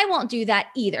 and I won't do that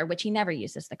either, which he never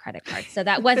uses the credit card. So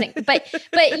that wasn't, but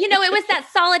it was that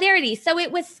solidarity. So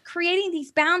it was creating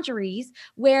these boundaries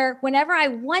where whenever I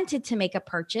wanted to make a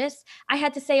purchase, I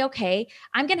had to say, okay,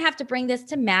 I'm going to have to bring this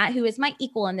to Matt, who is my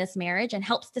equal in this marriage and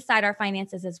helps decide our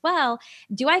finances as well.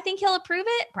 Do I think he'll approve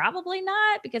it? Probably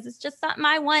not, because it's just something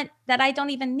I want that I don't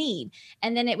even need.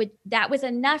 And then that was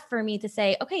enough for me to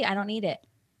say, okay, I don't need it.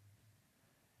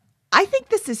 I think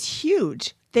this is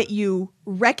huge that you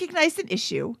recognized an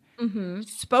issue,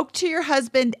 spoke to your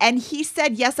husband, and he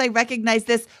said, yes, I recognize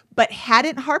this, but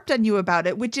hadn't harped on you about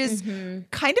it, which is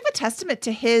kind of a testament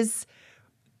to his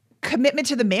commitment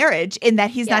to the marriage, in that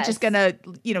he's not just going to,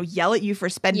 yell at you for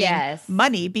spending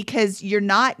money, because you're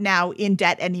not now in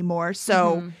debt anymore.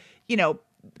 So,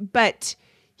 but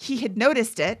he had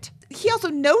noticed it. He also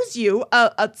knows you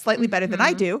slightly better than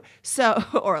I do, so,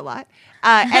 or a lot,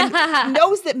 and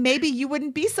knows that maybe you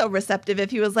wouldn't be so receptive if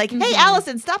he was like, hey,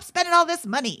 Allison, stop spending all this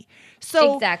money.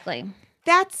 So exactly,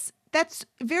 that's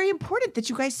very important that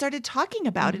you guys started talking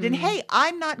about it. And hey,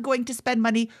 I'm not going to spend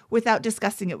money without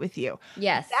discussing it with you.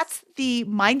 Yes. That's the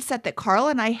mindset that Carl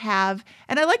and I have.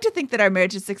 And I like to think that our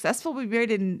marriage is successful. We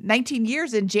married in 19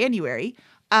 years in January.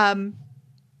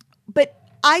 But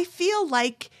I feel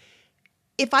like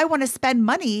if I want to spend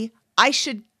money, I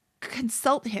should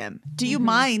consult him. Do you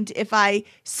mind if I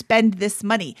spend this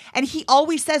money? And he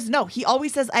always says no. He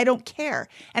always says, I don't care.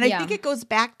 And I think it goes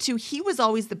back to, he was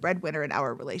always the breadwinner in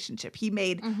our relationship. He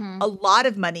made a lot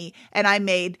of money, and I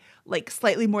made like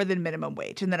slightly more than minimum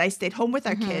wage. And then I stayed home with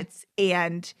our kids,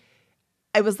 and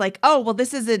I was like, oh, well,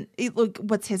 this isn't, look,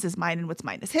 what's his is mine and what's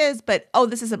mine is his, but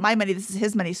this isn't my money, this is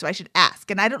his money, so I should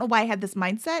ask. And I don't know why I had this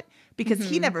mindset, because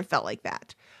he never felt like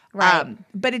that. Right.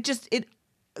 But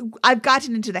I've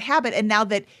gotten into the habit, and now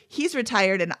that he's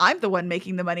retired and I'm the one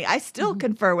making the money, I still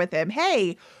confer with him.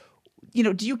 Hey,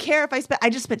 do you care if I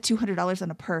just spent $200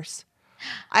 on a purse?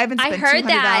 I haven't spent $200.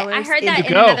 I heard that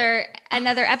in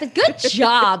another episode. Good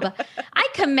job. I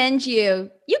commend you.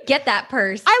 You get that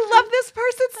purse. I love this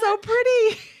purse. It's so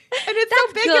pretty. And it's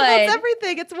so big, and holds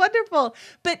everything. It's wonderful.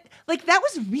 But like, that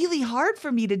was really hard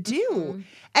for me to do.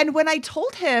 And when I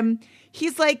told him,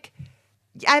 he's like,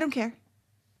 I don't care.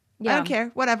 I don't care.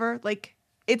 Whatever. Like,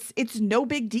 it's no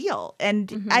big deal.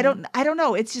 And I don't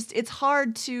know. It's just, it's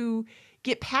hard to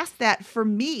get past that for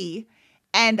me.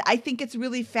 And I think it's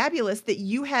really fabulous that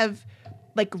you have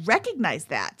like recognized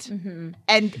that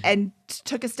and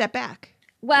took a step back.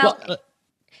 Well,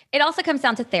 it also comes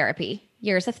down to therapy.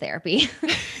 years of therapy.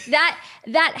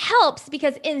 that helps,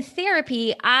 because in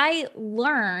therapy, I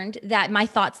learned that my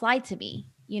thoughts lie to me.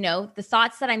 The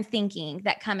thoughts that I'm thinking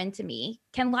that come into me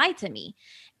can lie to me.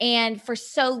 And for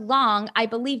so long, I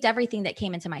believed everything that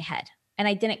came into my head, and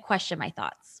I didn't question my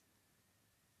thoughts.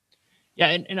 Yeah.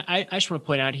 And I just want to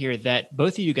point out here that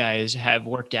both of you guys have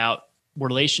worked out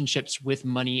relationships with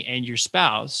money and your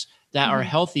spouse that are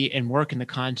healthy and work in the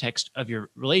context of your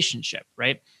relationship.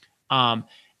 Right.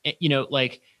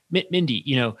 Like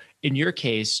Mindy, in your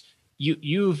case,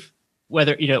 you've,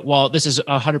 whether, while this is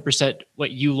 100%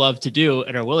 what you love to do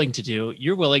and are willing to do,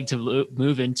 you're willing to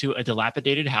move into a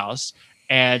dilapidated house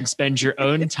and spend your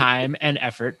own time and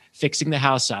effort fixing the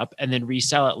house up and then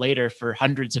resell it later for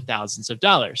hundreds of thousands of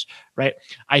dollars. Right.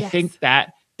 I think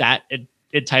that it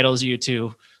entitles you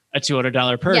to a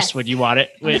 $200 purse when you want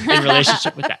it in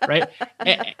relationship with that. Right.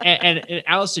 And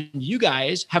Allison, you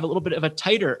guys have a little bit of a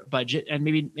tighter budget, and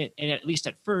maybe, and at least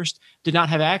at first, did not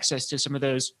have access to some of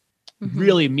those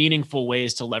really meaningful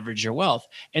ways to leverage your wealth.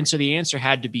 And so the answer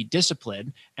had to be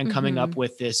discipline and coming up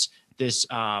with this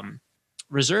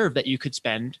reserve that you could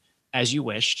spend as you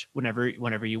wished whenever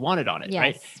you wanted on it. Yes.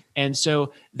 Right. And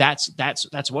so that's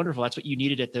wonderful. That's what you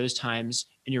needed at those times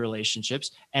in your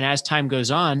relationships. And as time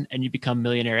goes on and you become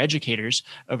millionaire educators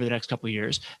over the next couple of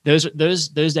years, those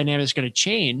dynamics are going to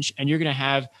change, and you're going to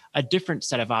have a different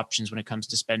set of options when it comes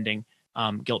to spending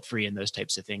guilt-free and those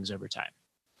types of things over time.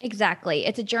 Exactly.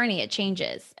 It's a journey. It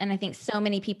changes. And I think so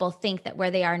many people think that where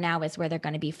they are now is where they're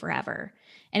going to be forever.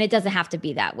 And it doesn't have to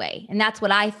be that way. And that's what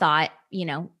I thought,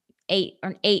 9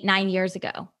 years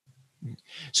ago.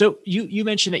 So you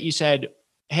mentioned that you said,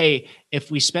 hey,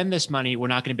 if we spend this money, we're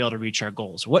not going to be able to reach our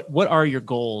goals. What are your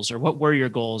goals, or what were your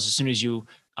goals as soon as you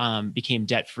became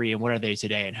debt-free, and what are they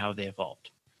today, and how have they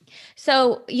evolved?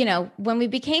 So, when we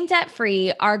became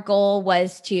debt-free, our goal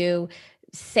was to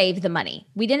save the money.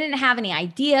 We didn't have any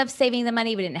idea of saving the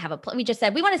money. We didn't have a plan. We just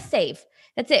said, we want to save.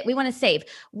 That's it. We want to save.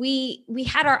 We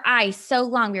had our eyes so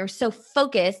long. We were so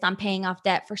focused on paying off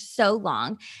debt for so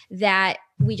long that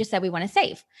we just said we want to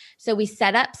save. So we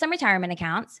set up some retirement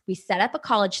accounts. We set up a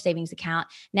college savings account.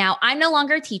 Now, I'm no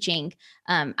longer teaching.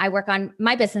 I work on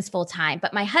my business full time,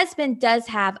 but my husband does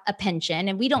have a pension,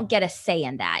 and we don't get a say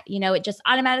in that. It just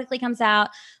automatically comes out.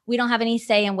 We don't have any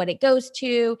say in what it goes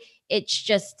to. It's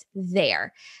just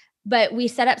there. But we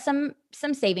set up some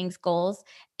savings goals,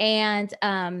 and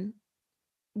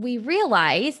we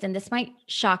realized, and this might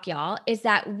shock y'all, is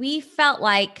that we felt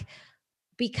like,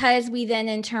 because we then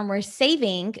in turn were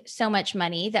saving so much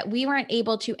money, that we weren't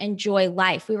able to enjoy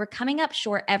life. We were coming up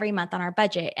short every month on our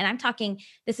budget. And I'm talking,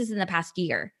 this is in the past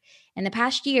year. In the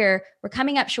past year, we're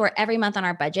coming up short every month on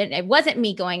our budget. It wasn't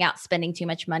me going out spending too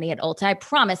much money at Ulta. I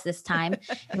promise this time.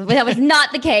 That was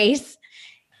not the case.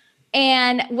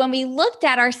 And when we looked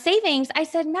at our savings, I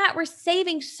said, Matt, we're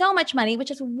saving so much money,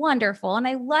 which is wonderful. And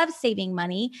I love saving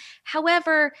money.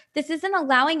 However, this isn't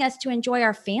allowing us to enjoy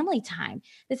our family time.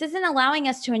 This isn't allowing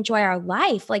us to enjoy our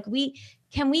life.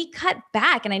 Can we cut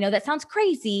back? And I know that sounds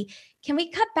crazy. Can we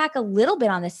cut back a little bit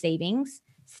on the savings,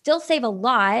 still save a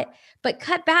lot, but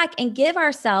cut back and give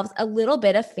ourselves a little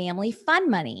bit of family fun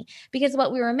money? Because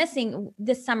what we were missing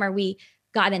this summer, we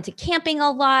got into camping a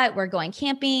lot. We're going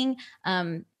camping.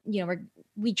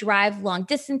 We drive long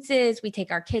distances. We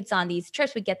take our kids on these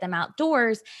trips. We get them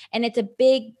outdoors, and it's a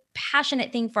big,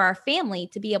 passionate thing for our family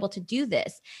to be able to do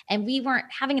this. And we weren't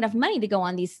having enough money to go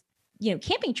on these,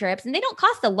 camping trips, and they don't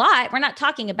cost a lot. We're not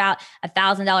talking about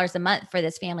 $1,000 a month for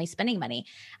this family spending money.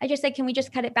 I just said, can we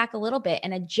just cut it back a little bit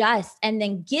and adjust and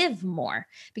then give more?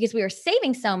 Because we were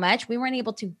saving so much, we weren't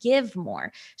able to give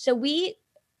more. So we,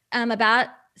 about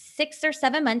 6 or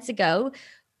 7 months ago,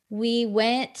 we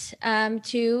went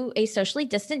to a socially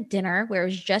distant dinner where it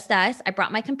was just us. I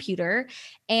brought my computer,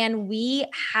 and we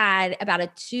had about a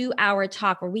 2-hour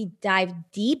talk where we dived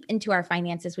deep into our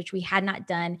finances, which we had not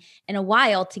done in a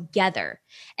while together.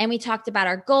 And we talked about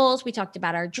our goals. We talked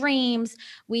about our dreams.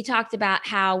 We talked about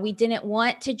how we didn't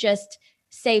want to just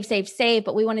save,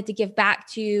 but we wanted to give back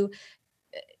to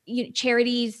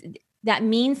charities that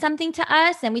mean something to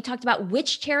us. And we talked about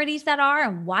which charities that are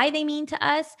and why they mean to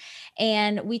us.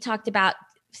 And we talked about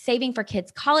saving for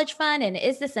kids' college fund, and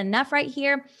is this enough right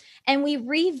here? And we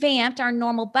revamped our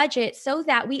normal budget so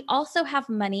that we also have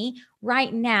money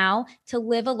right now to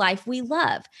live a life we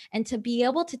love, and to be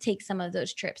able to take some of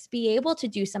those trips, be able to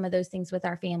do some of those things with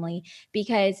our family.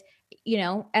 Because,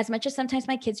 as much as sometimes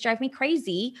my kids drive me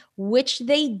crazy, which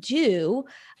they do,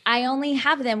 I only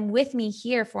have them with me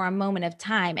here for a moment of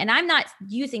time. And I'm not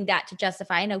using that to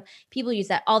justify. I know people use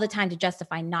that all the time to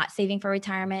justify not saving for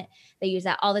retirement. They use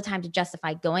that all the time to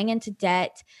justify going into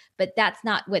debt, but that's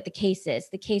not what the case is.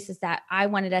 The case is that I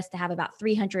wanted us to have about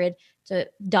 $300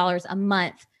 a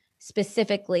month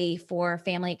specifically for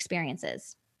family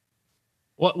experiences.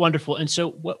 What wonderful. And so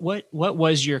what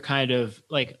was your kind of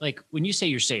like when you say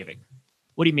you're saving,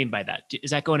 what do you mean by that?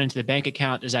 Is that going into the bank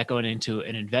account? Is that going into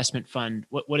an investment fund?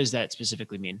 What does that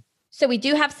specifically mean? So we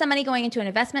do have some money going into an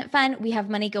investment fund. We have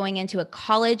money going into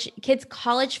a kids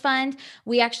college fund.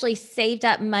 We actually saved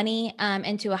up money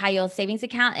into a high yield savings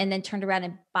account and then turned around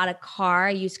and bought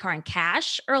a used car in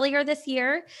cash earlier this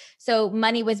year. So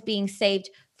money was being saved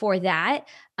for that.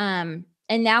 And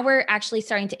now we're actually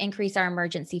starting to increase our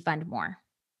emergency fund more.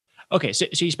 Okay. So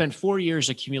you spent 4 years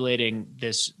accumulating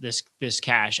this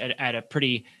cash at a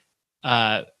pretty,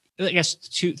 I guess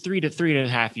 3 to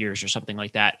 3.5 years or something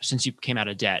like that since you came out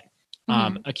of debt.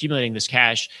 Accumulating this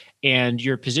cash, and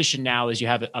your position now is you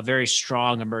have a very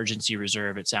strong emergency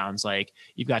reserve. It sounds like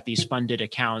you've got these funded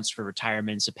accounts for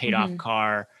retirements, a paid off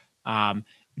car.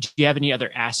 Do you have any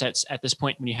other assets at this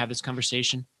point when you have this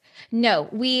conversation? No,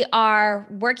 we are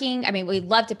working. I mean, we'd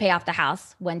love to pay off the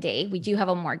house one day. We do have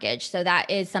a mortgage. So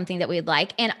that is something that we'd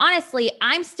like. And honestly,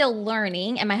 I'm still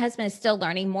learning, and my husband is still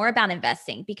learning more about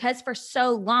investing, because for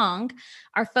so long,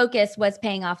 our focus was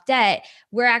paying off debt.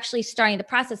 We're actually starting the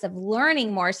process of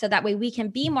learning more so that way we can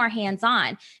be more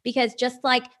hands-on, because just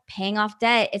like paying off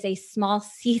debt is a small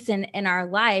season in our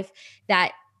life,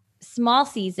 that small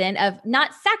season of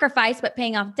not sacrifice, but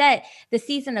paying off debt, the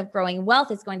season of growing wealth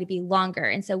is going to be longer.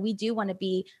 And so we do want to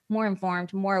be more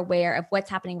informed, more aware of what's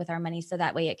happening with our money so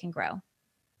that way it can grow.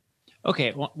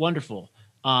 Okay. Wonderful.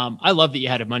 I love that you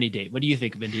had a money date. What do you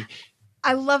think, Mindy?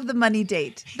 I love the money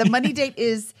date. The money date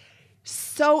is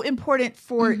so important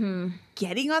for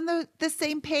getting on the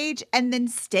same page and then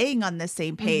staying on the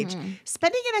same page.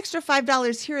 Spending an extra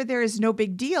 $5 here or there is no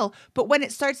big deal. But when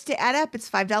it starts to add up, it's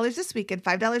 $5 this week and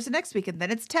 $5 the next week, and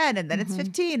then it's 10, and then it's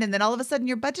 15. And then all of a sudden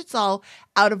your budget's all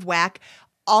out of whack.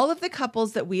 All of the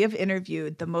couples that we have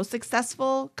interviewed, the most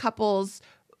successful couples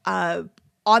on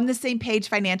the same page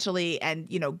financially and,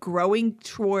 growing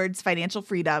towards financial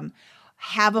freedom,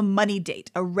 have a money date,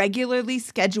 a regularly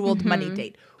scheduled money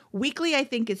date. Weekly, I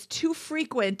think, is too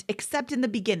frequent, except in the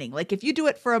beginning. Like if you do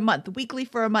it for a month, weekly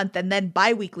for a month, and then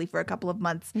bi-weekly for a couple of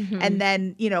months, and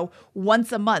then,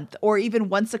 once a month or even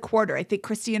once a quarter. I think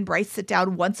Christy and Bryce sit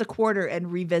down once a quarter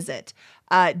and revisit.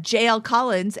 J.L.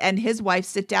 Collins and his wife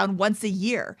sit down once a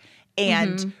year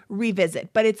and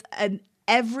revisit. But it's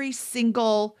every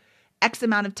single X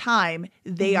amount of time,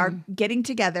 they are getting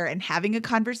together and having a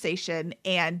conversation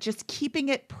and just keeping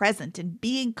it present and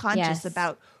being conscious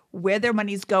about where their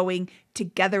money's going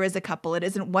together as a couple. It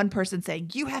isn't one person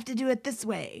saying, you have to do it this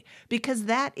way, because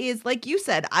that is, like you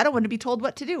said, I don't want to be told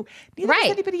what to do. Neither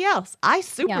does anybody else. I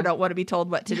don't want to be told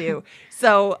what to do.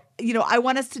 So, I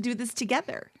want us to do this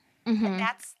together. And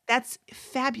that's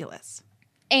fabulous.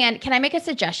 And can I make a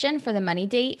suggestion for the money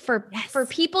date for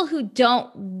people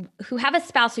who have a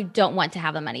spouse who don't want to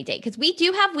have a money date? Because we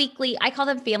do have weekly, I call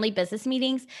them family business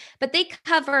meetings, but they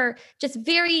cover just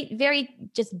very, very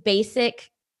just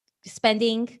basic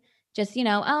spending, just,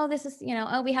 this is,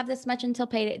 we have this much until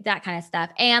payday, that kind of stuff.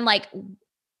 And like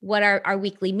what are our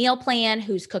weekly meal plan,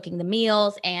 who's cooking the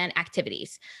meals, and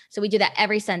activities. So we do that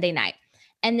every Sunday night.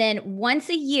 And then once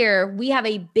a year, we have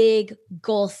a big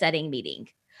goal setting meeting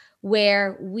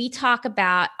where we talk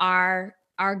about our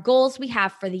goals we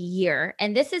have for the year.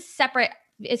 And this is separate.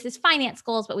 This is finance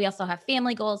goals, but we also have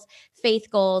family goals, faith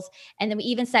goals. And then we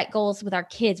even set goals with our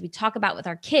kids. We talk about with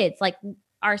our kids, like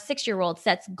our 6-year-old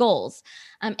sets goals.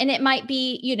 And it might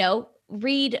be,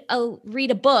 read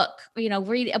a book,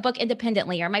 read a book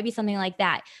independently, or it might be something like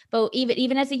that. But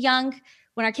even as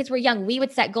when our kids were young, we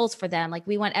would set goals for them. Like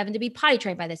we want Evan to be potty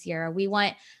trained by this year. Or we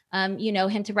want,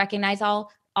 him to recognize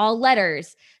all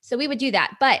letters. So we would do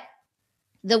that. But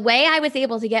the way I was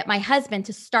able to get my husband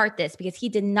to start this, because he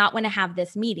did not want to have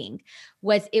this meeting,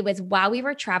 was while we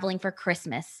were traveling for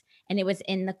Christmas, and it was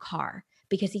in the car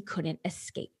because he couldn't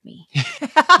escape me.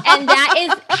 And that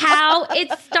is how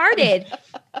it started.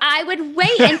 I would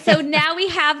wait. And so now we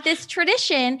have this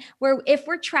tradition where if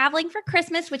we're traveling for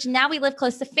Christmas, which now we live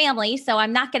close to family, so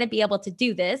I'm not going to be able to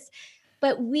do this,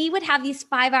 but we would have these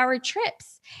 5-hour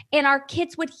trips and our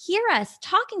kids would hear us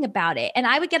talking about it. And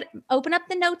I would open up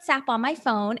the notes app on my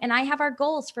phone, and I have our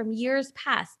goals from years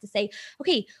past to say,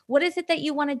 okay, what is it that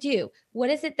you want to do? What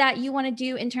is it that you want to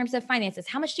do in terms of finances?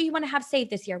 How much do you want to have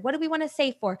saved this year? What do we want to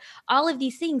save for? All of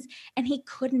these things. And he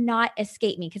could not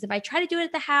escape me, because if I try to do it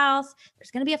at the house,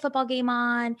 there's going to be a football game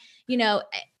on,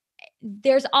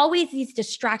 there's always these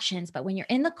distractions, but when you're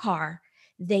in the car,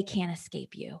 they can't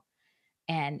escape you.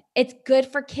 And it's good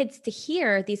for kids to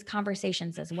hear these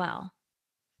conversations as well.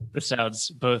 This sounds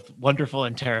both wonderful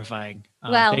and terrifying.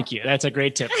 Well, thank you. That's a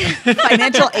great tip.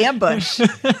 Financial ambush.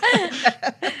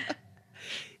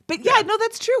 But yeah, no,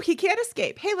 that's true. He can't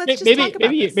escape. Hey, let's just talk about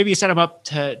this. Maybe you set him up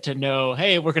to know,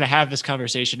 hey, we're going to have this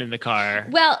conversation in the car.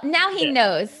 Well, now he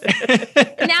knows.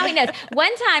 Now he knows.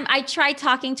 One time I tried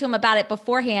talking to him about it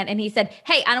beforehand and he said,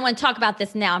 hey, I don't want to talk about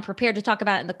this now. I'm prepared to talk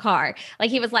about it in the car.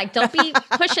 Like he was like, don't be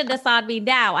pushing this on me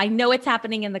now. I know it's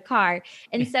happening in the car.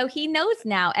 And so he knows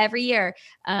now every year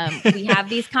we have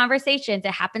these conversations.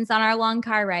 It happens on our long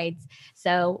car rides.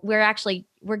 So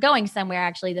we're going somewhere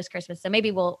actually this Christmas. So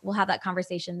maybe we'll have that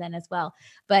conversation then as well.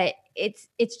 But it's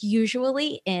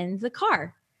usually in the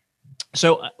car.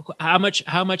 So how much do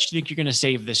you think you're going to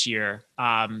save this year?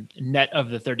 Net of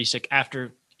the 36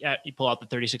 after you pull out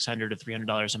the $3,600 to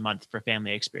 $300 a month for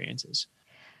family experiences.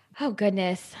 Oh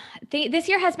goodness. This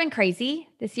year has been crazy.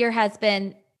 This year has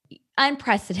been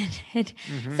unprecedented.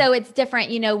 Mm-hmm. So it's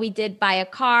different. We did buy a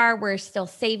car. We're still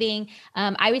saving.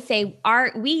 I would say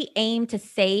we aim to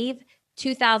save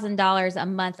 $2,000 a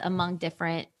month among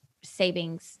different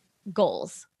savings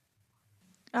goals.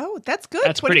 Oh, that's good.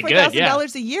 That's pretty good.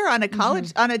 $24,000 a year on a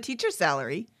college, on a teacher's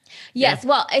salary. Yes. Yeah.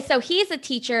 Well, so he's a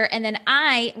teacher and then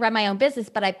I run my own business,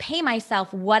 but I pay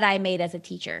myself what I made as a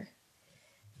teacher.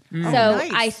 So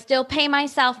nice. I still pay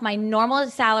myself my normal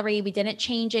salary. We didn't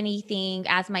change anything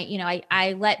as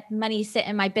I let money sit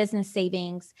in my business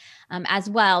savings as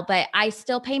well, but I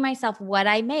still pay myself what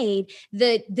I made.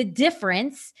 The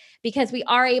difference, because we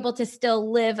are able to still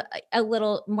live a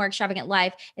little more extravagant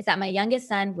life, is that my youngest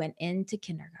son went into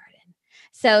kindergarten.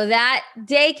 So that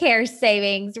daycare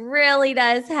savings really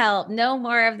does help. No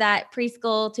more of that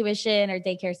preschool tuition or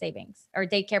daycare savings or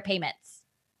daycare payments.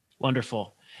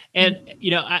 Wonderful. And,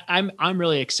 I'm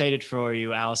really excited for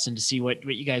you, Allison, to see what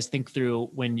you guys think through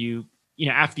when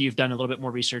after you've done a little bit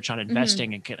more research on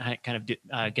investing and kind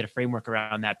of get a framework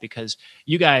around that, because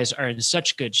you guys are in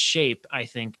such good shape, I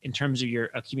think, in terms of your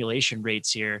accumulation rates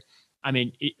here. I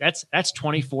mean, that's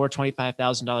 $24,000,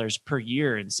 $25,000 per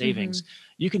year in savings.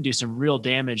 You can do some real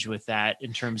damage with that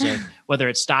in terms of whether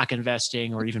it's stock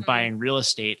investing or even buying real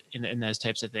estate in those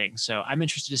types of things. So I'm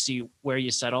interested to see where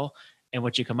you settle and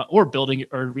what you come up, or building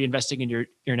or reinvesting in your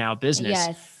now business.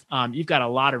 Yes. You've got a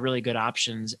lot of really good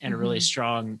options and a really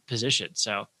strong position.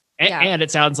 So, and it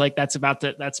sounds like that's about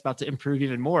to improve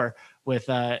even more with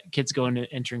kids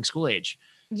entering school age.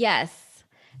 Yes.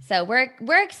 So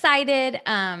we're excited.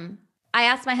 I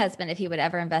asked my husband if he would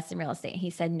ever invest in real estate. He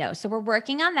said no. So we're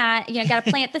working on that. Got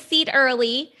to plant the seed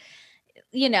early.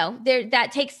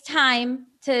 That takes time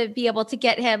to be able to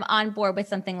get him on board with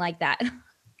something like that.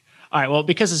 All right. Well,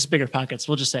 because it's BiggerPockets,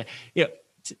 we'll just say,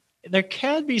 there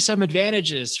can be some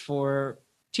advantages for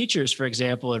teachers, for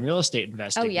example, in real estate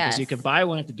investing. Oh, yes. Because you can buy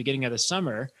one at the beginning of the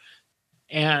summer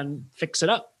and fix it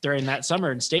up during that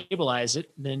summer and stabilize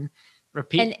it, and then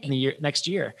repeat in the next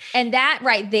year. And that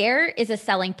right there is a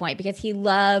selling point, because he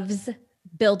loves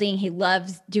building. He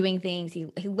loves doing things. He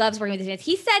loves working with his hands.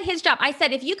 He said his job. I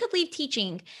said, if you could leave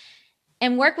teaching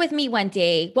and work with me one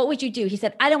day, what would you do? He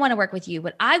said, I don't want to work with you.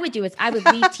 What I would do is I would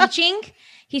leave teaching.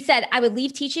 He said, I would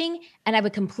leave teaching and I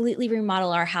would completely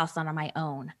remodel our house on my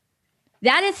own.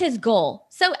 That is his goal.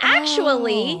 So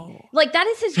actually, that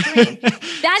is his dream.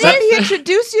 Let me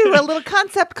introduce you to a little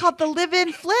concept called the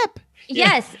live-in flip.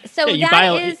 Yes. So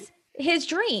that is his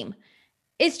dream,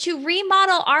 is to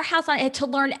remodel our house on it, to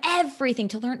learn everything,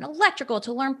 to learn electrical,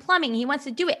 to learn plumbing. He wants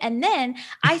to do it. And then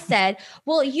I said,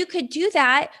 well, you could do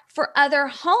that for other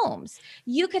homes.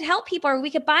 You could help people, or we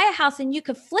could buy a house and you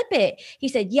could flip it. He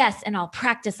said, yes. And I'll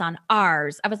practice on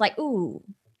ours. I was like, ooh.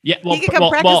 Yeah. Well, he can come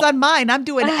practice on mine. I'm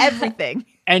doing everything.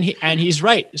 And he's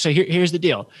right. So here's the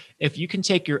deal. If you can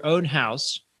take your own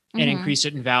house and increase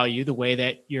it in value the way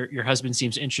that your husband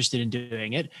seems interested in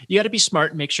doing it, you got to be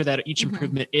smart and make sure that each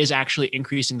improvement is actually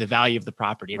increasing the value of the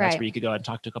property. And that's where you could go and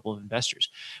talk to a couple of investors.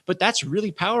 But that's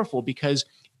really powerful, because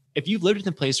if you've lived in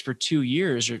the place for 2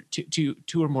 years or two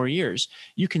or more years,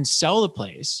 you can sell the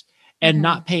place and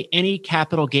not pay any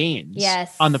capital gains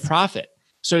on the profit.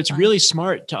 So it's really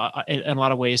smart to, in a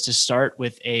lot of ways, to start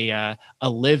with a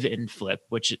live-in flip,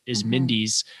 which is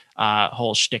Mindy's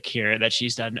whole shtick here that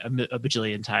she's done a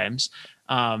bajillion times.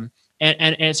 And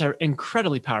it's an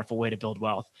incredibly powerful way to build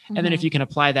wealth. And then if you can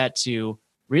apply that to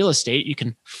real estate, you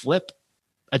can flip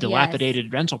a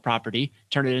dilapidated rental property,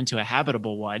 turn it into a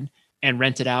habitable one, and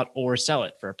rent it out or sell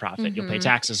it for a profit. You'll pay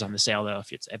taxes on the sale, though,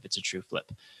 if it's a true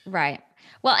flip. Right.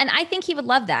 Well, and I think he would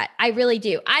love that. I really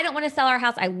do. I don't want to sell our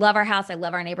house. I love our house. I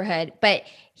love our neighborhood, but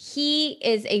he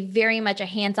is very much a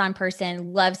hands-on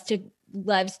person, loves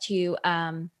to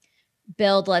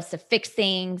Bill loves to fix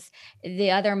things.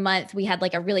 The other month we had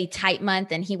like a really tight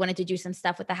month and he wanted to do some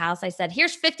stuff with the house. I said,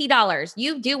 here's $50.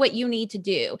 You do what you need to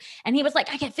do. And he was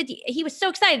like, I get 50. He was so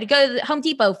excited to go to the Home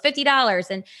Depot, $50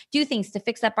 and do things to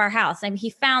fix up our house. And he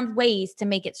found ways to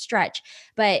make it stretch,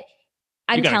 but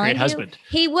I'm telling you,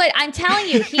 he would. I'm telling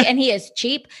you, he is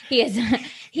cheap. He is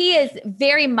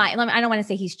very I don't want to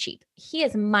say he's cheap. He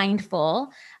is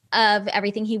mindful of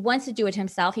everything. He wants to do it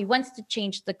himself. He wants to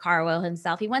change the car oil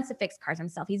himself. He wants to fix cars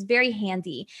himself. He's very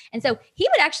handy. And so he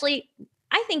would actually,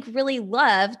 I think, really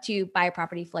love to buy a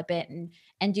property, flip it,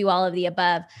 and do all of the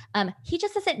above. He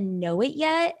just doesn't know it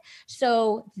yet.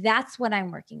 So that's what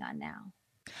I'm working on now.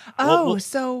 Oh,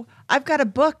 so I've got a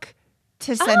book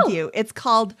to send you. It's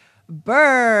called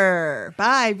Burr,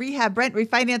 Buy, Rehab, Rent,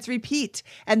 Refinance, Repeat.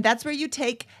 And that's where you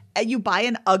buy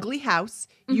an ugly house,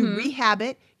 you rehab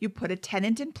it, you put a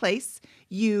tenant in place,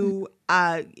 you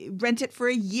rent it for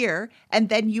a year, and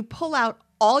then you pull out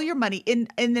all your money in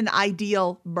an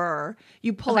ideal Burr.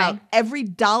 You pull out every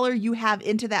dollar you have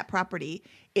into that property.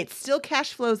 It still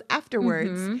cash flows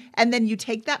afterwards. And then you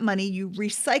take that money, you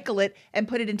recycle it and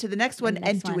put it into the next one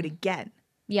and do it again.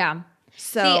 Yeah.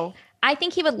 So I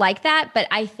think he would like that, but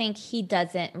I think he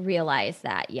doesn't realize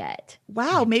that yet.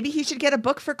 Wow, maybe he should get a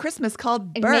book for Christmas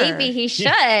called Burr. Maybe he should.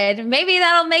 Yeah. Maybe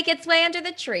that'll make its way under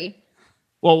the tree.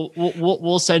 Well,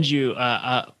 we'll send you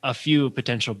a few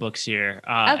potential books here,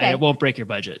 and it won't break your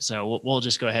budget. So we'll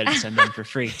just go ahead and send them for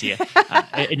free to you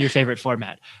in your favorite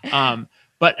format.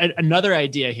 But another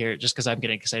idea here, just because I'm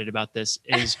getting excited about this,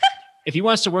 is if he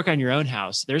wants to work on your own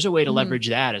house, there's a way to leverage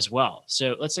that as well.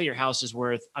 So let's say your house is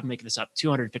worth, I'm making this up,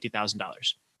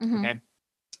 $250,000. Okay.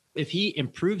 If he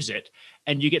improves it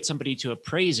and you get somebody to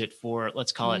appraise it for,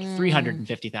 let's call it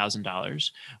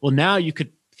 $350,000. Well, now you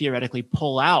could theoretically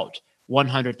pull out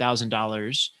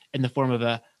 $100,000 in the form of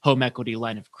a home equity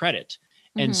line of credit.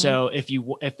 And so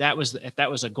if that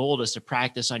was a goal, is to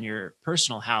practice on your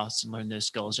personal house and learn those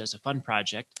skills as a fun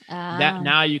project, that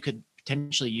now you could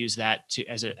potentially use that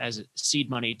as a seed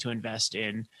money to invest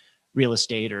in real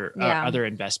estate or other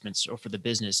investments or for the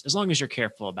business, as long as you're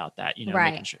careful about that,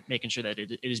 making sure that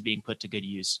it is being put to good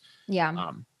use.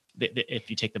 Yeah. If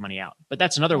you take the money out, but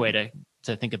that's another way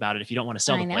to think about it. If you don't want to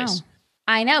sell the place.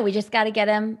 I know. We just got to get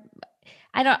him.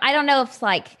 I don't know if it's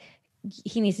like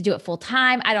he needs to do it full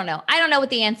time. I don't know. I don't know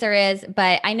what the answer is,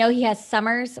 but I know he has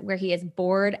summers where he is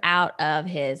bored out of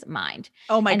his mind.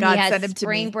 Oh my God, he has send him to me.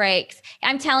 Spring breaks.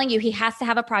 I'm telling you, he has to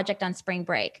have a project on spring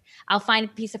break. I'll find a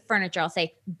piece of furniture. I'll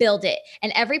say, build it.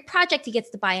 And every project he gets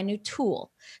to buy a new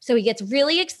tool. So he gets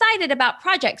really excited about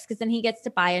projects because then he gets to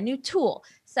buy a new tool.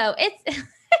 So it's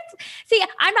see,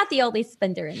 I'm not the only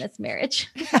spender in this marriage.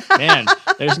 Man,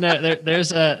 it seems like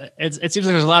there's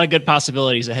a lot of good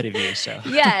possibilities ahead of you. So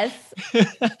yes,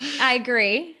 I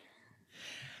agree.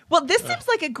 Well, this seems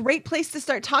like a great place to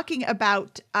start talking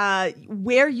about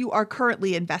where you are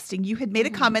currently investing. You had made a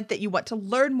comment that you want to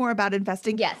learn more about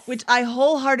investing, which I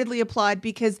wholeheartedly applaud,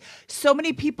 because so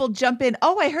many people jump in,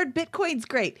 oh, I heard Bitcoin's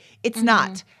great. It's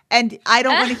not. And I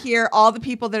don't want to hear all the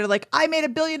people that are like, I made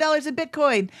 $1 billion in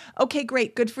Bitcoin. Okay,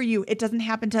 great. Good for you. It doesn't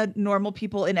happen to normal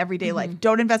people in everyday life.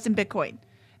 Don't invest in Bitcoin,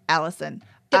 Allison.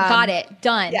 Got it.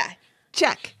 Done. Yeah.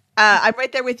 Check. I'm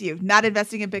right there with you. Not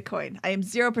investing in Bitcoin. I am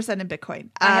 0% in Bitcoin.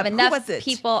 I have enough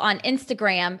people on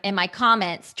Instagram in my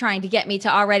comments trying to get me to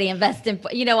already invest in,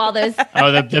 all those.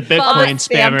 Oh, the Bitcoin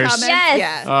spammers.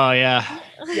 Yes. Oh, yeah.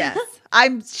 Yes.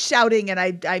 I'm shouting and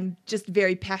I'm just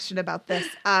very passionate about this.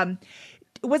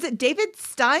 Was it David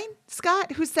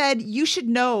Scott, who said you should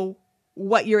know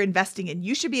what you're investing in?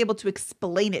 You should be able to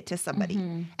explain it to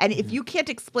somebody. And if you can't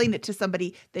explain it to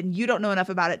somebody, then you don't know enough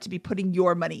about it to be putting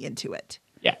your money into it.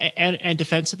 Yeah, and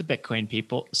defense of the Bitcoin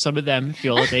people, some of them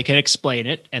feel that they can explain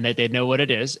it and that they know what it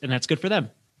is, and that's good for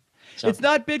them. So. It's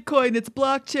not Bitcoin, it's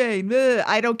blockchain. Ugh,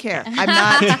 I don't care. I'm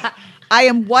not. I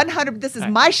am 100. This is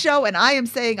my show, and I am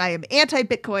saying I am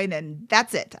anti-Bitcoin, and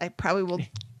that's it. I probably will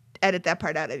edit that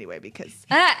part out anyway because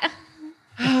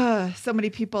so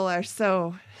many people are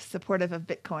so supportive of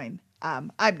Bitcoin. I'm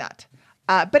not.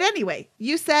 But anyway,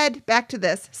 you said, back to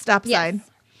this, stop sign.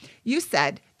 You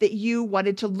said that you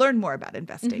wanted to learn more about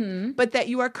investing, but that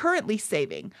you are currently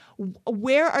saving.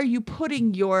 Where are you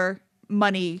putting your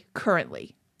money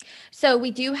currently? So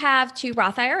we do have 2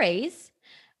 Roth IRAs.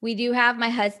 We do have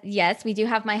we do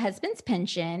have my husband's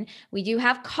pension. We do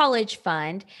have college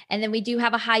fund. And then we do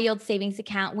have a high yield savings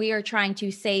account. We are trying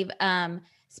to save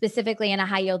specifically in a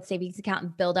high yield savings account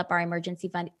and build up our emergency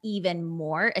fund even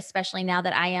more, especially now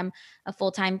that I am a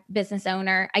full-time business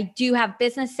owner. I do have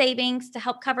business savings to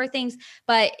help cover things,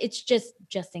 but it's just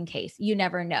in case. You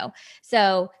never know.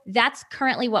 So that's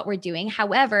currently what we're doing.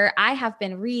 However, I have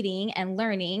been reading and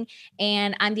learning,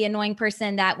 and I'm the annoying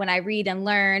person that when I read and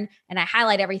learn and I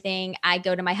highlight everything, I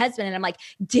go to my husband and I'm like,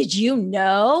 did you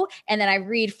know? And then I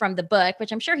read from the book,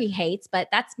 which I'm sure he hates, but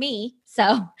that's me.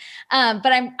 So,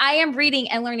 but I am reading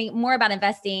and learning more about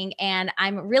investing, and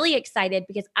I'm really excited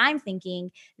because I'm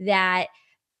thinking that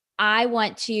I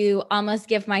want to almost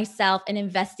give myself an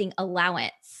investing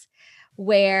allowance,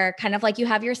 where kind of like you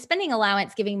have your spending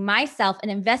allowance, giving myself an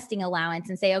investing allowance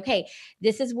and say, okay,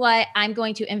 this is what I'm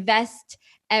going to invest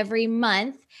every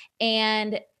month.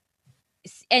 And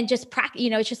just practice,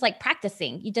 it's just like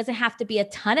practicing. It doesn't have to be a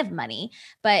ton of money,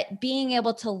 but being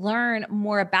able to learn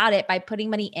more about it by putting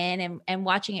money in and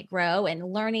watching it grow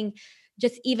and learning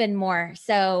just even more.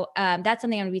 So that's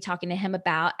something I'm going to be talking to him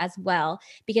about as well,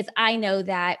 because I know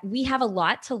that we have a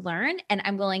lot to learn and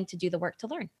I'm willing to do the work to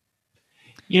learn.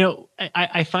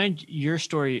 I find your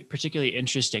story particularly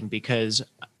interesting because,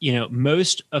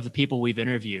 most of the people we've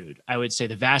interviewed, I would say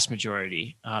the vast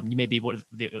majority, you may be one of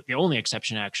the only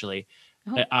exception actually,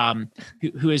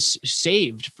 who has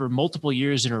saved for multiple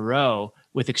years in a row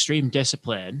with extreme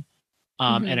discipline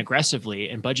and aggressively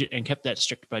and budget and kept that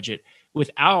strict budget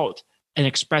without an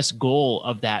express goal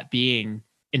of that being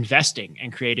investing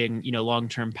and creating,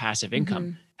 long-term passive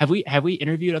income. Have we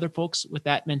interviewed other folks with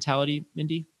that mentality,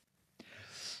 Mindy?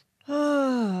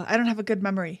 Oh, I don't have a good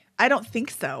memory. I don't think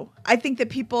so. I think that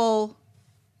people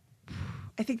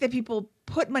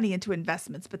put money into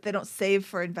investments, but they don't save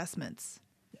for investments.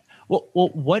 Well,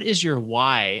 what is your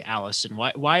why, Allison?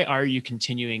 Why are you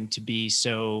continuing to be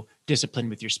so disciplined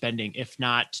with your spending, if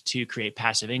not to create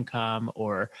passive income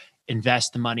or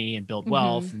invest the money and build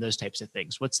wealth and those types of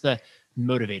things? What's the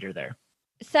motivator there?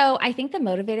 So I think the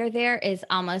motivator there is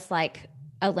almost like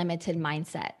a limited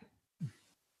mindset.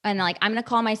 And like, I'm going to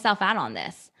call myself out on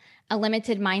this, a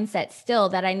limited mindset still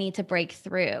that I need to break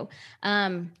through.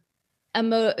 The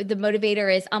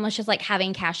motivator is almost just like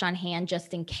having cash on hand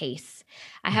just in case.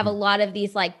 I have a lot of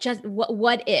these like just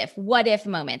what if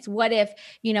moments. What if,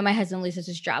 my husband loses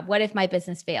his job? What if my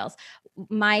business fails?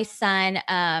 My son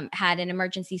had an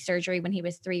emergency surgery when he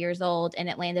was 3 years old, and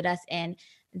it landed us in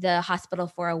the hospital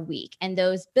for a week. And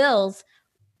those bills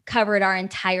covered our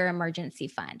entire emergency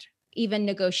fund, even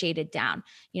negotiated down.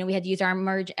 We had to use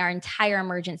our entire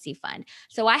emergency fund.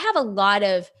 So I have a lot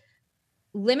of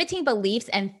limiting beliefs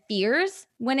and fears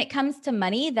when it comes to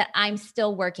money that I'm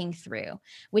still working through,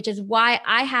 which is why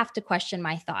I have to question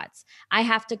my thoughts. I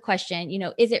have to question,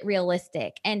 is it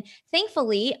realistic? And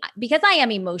thankfully, because I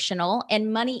am emotional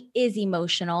and money is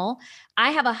emotional,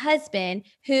 I have a husband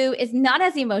who is not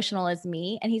as emotional as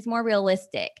me, and he's more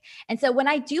realistic. And so when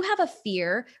I do have a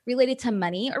fear related to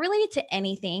money or related to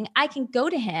anything, I can go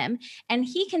to him and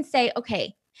he can say,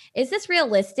 okay, is this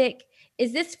realistic?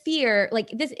 Is this fear like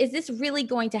this? Is this really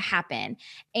going to happen?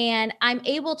 And I'm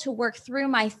able to work through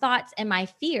my thoughts and my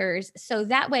fears so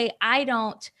that way I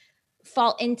don't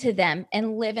fall into them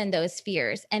and live in those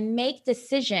fears and make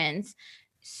decisions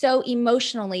so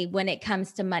emotionally when it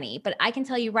comes to money. But I can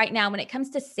tell you right now, when it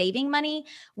comes to saving money,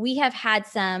 we have had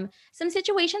some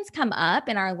situations come up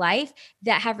in our life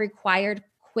that have required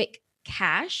quick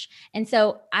cash. And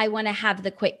so I want to have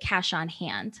the quick cash on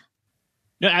hand.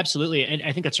 No, absolutely. And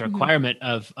I think that's a requirement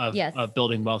of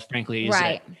building wealth, frankly, is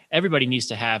that everybody needs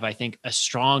to have, I think, a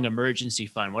strong emergency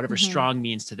fund, whatever strong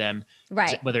means to them,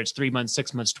 whether it's 3 months,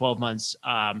 6 months, 12 months,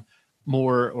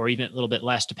 more, or even a little bit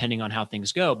less, depending on how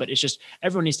things go. But it's just,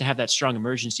 everyone needs to have that strong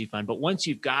emergency fund. But once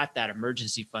you've got that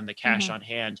emergency fund, the cash on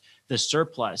hand, the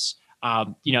surplus,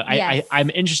 I'm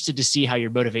interested to see how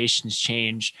your motivations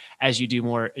change as you do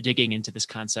more digging into this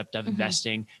concept of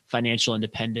investing, financial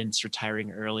independence,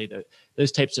 retiring early.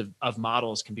 Those types of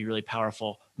models can be really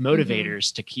powerful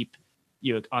motivators to keep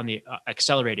you on the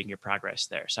accelerating your progress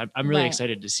there. So I'm really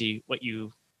excited to see what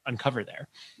you uncover there.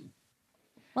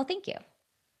 Well, thank you.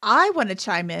 I want to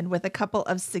chime in with a couple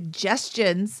of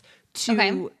suggestions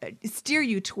to steer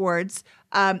you towards.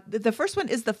 The first one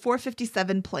is the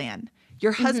 457 plan.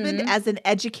 Your husband, as an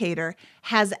educator,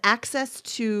 has access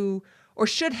to, or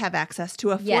should have access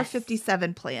to, a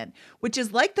 457 plan, which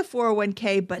is like the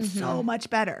 401k, but so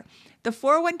much better. The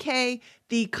 401k,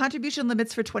 the contribution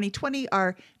limits for 2020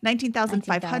 are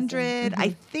 $19,500. I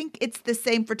think it's the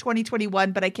same for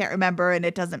 2021, but I can't remember, and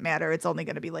it doesn't matter. It's only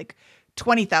going to be like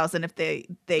 $20,000 if they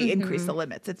increase the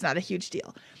limits. It's not a huge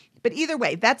deal. But either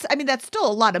way, that's still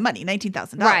a lot of money,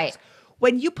 $19,000. Right.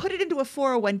 When you put it into a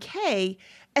 401k,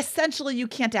 essentially you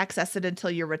can't access it until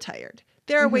you're retired.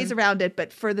 There are ways around it,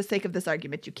 but for the sake of this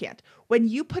argument, you can't. When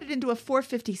you put it into a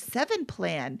 457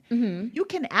 plan, you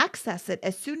can access it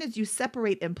as soon as you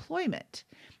separate employment.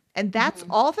 And that's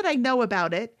all that I know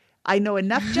about it. I know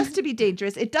enough just to be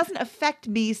dangerous. It doesn't affect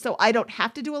me, so I don't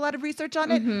have to do a lot of research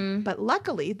on it. But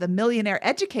luckily, the millionaire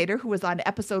educator who was on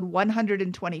episode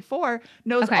 124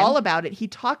 knows all about it. He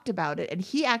talked about it, and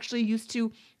he actually used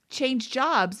to change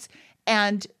jobs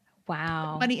and put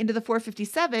money into the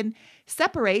 457,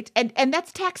 separate, and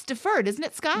that's tax deferred, isn't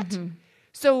it, Scott?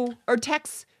 So, or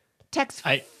tax.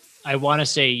 I want to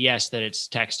say yes, that it's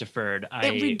tax deferred.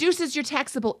 It reduces your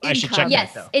taxable income. I should check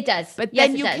Yes, that, though. it does. But yes,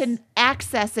 then you can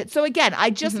access it. So again, I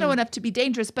just know enough to be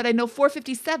dangerous, but I know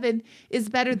 457 is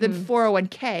better than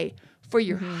 401k for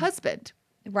your husband.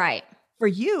 Right. For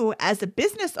you as a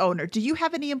business owner, do you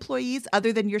have any employees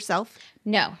other than yourself?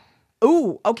 No.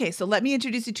 Oh, okay. So let me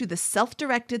introduce you to the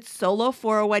self-directed solo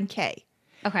 401k.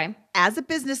 Okay. As a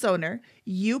business owner,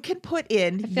 you can put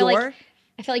in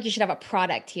I feel like you should have a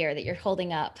product here that you're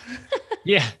holding up.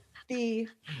 Yeah. We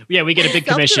get a big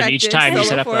commission each time you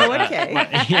set up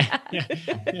 401k.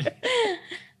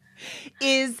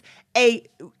 It's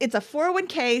a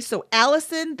 401k, so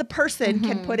Allison, the person,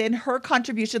 can put in her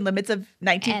contribution limits of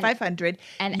 $19,500.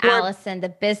 And Allison, the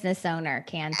business owner,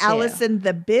 can too. Allison,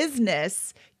 the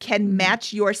business, can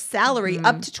match your salary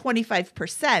up to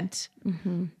 25%,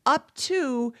 up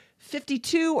to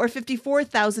 $52,000 or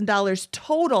 $54,000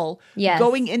 total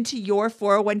going into your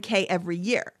 401k every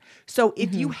year. So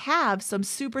if you have some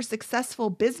super successful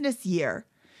business year,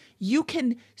 you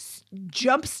can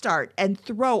jumpstart and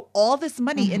throw all this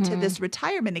money into this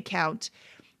retirement account.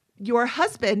 Your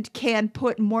husband can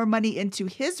put more money into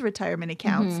his retirement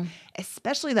accounts,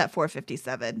 especially that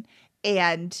 457.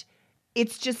 And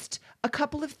it's just a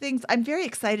couple of things. I'm very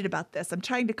excited about this. I'm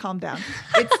trying to calm down.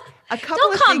 It's a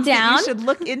couple of things that you should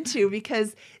look into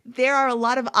because there are a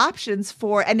lot of options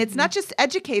for, and it's not just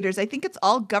educators. I think it's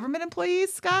all government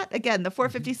employees, Scott. Again, the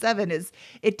 457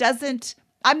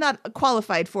 I'm not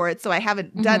qualified for it, so I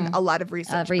haven't done a lot of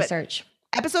research.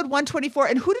 Episode 124.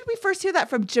 And who did we first hear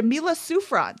that from? Jamila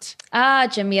Souffrant.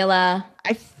 Jamila.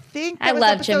 I think that was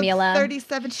love episode Jamila.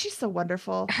 37. She's so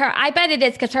wonderful. I bet it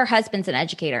is because her husband's an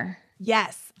educator.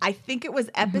 Yes. I think it was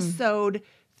episode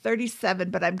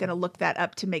 37, but I'm going to look that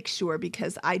up to make sure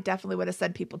because I definitely would have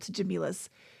sent people to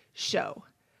Jamila's show.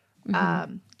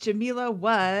 Jamila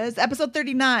was episode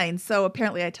 39, so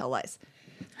apparently I tell lies.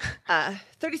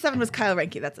 37 was Kyle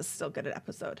Renke. That's a still good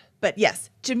episode. But yes,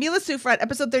 Jamila Souffrant,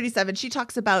 episode 37, she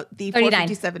talks about the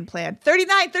 457 plan.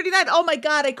 39. Oh my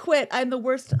God, I quit. I'm the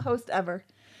worst host ever.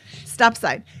 Stop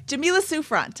sign. Jamila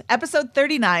Souffrant, episode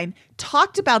 39,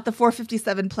 talked about the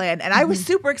 457 plan, and I was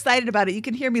super excited about it. You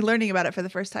can hear me learning about it for the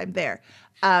first time there.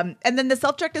 And then the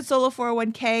self-directed solo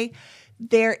 401k,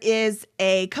 there is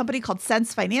a company called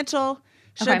Sense Financial.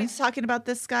 Should I be talking about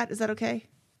this, Scott? Is that okay?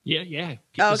 Yeah.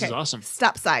 Oh, this is awesome.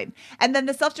 Stop sign. And then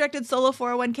the self-directed solo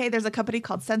 401k, there's a company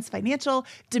called Sense Financial.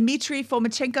 Dmitry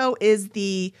Fomachenko is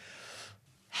the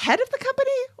head of the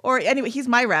company, or anyway, he's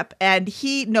my rep, and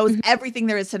he knows everything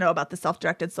there is to know about the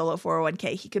self-directed solo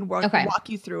 401k. He can walk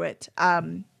you through it.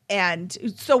 And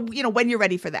so, when you're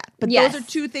ready for that. But those are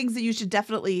two things that you should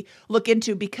definitely look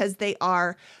into because they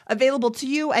are available to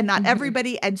you and not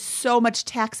everybody, and so much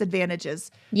tax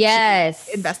advantages. Yes.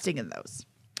 Investing in those.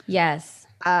 Yes.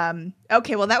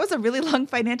 Okay, well, that was a really long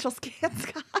financial scan,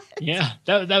 Scott. Yeah,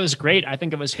 that was great. I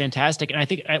think it was fantastic. And I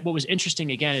think what was interesting,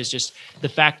 again, is just the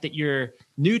fact that you're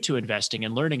new to investing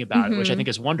and learning about it, which I think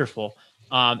is wonderful.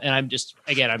 And I'm just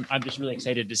really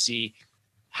excited to see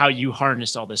how you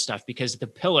harness all this stuff because the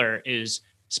pillar is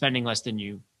spending less than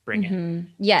you bring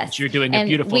in. Yes. You're doing a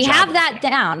beautiful job.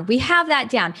 We have that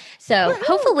down. So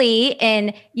hopefully,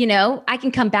 I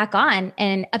can come back on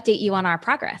and update you on our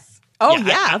progress. Oh,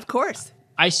 yeah, of course.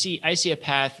 I see a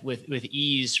path with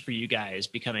ease for you guys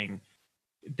building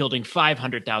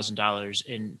 $500,000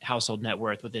 in household net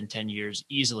worth within 10 years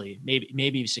easily,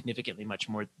 maybe significantly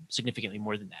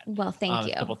more than that. Well, thank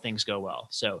you. A couple things go well.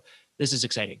 So this is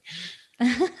exciting.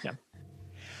 Yeah.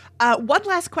 One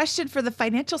last question for the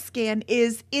financial scan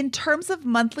is in terms of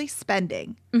monthly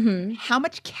spending, how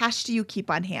much cash do you keep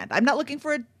on hand? I'm not looking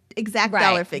for an exact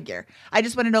dollar figure. I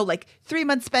just want to know 3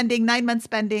 months spending, 9 months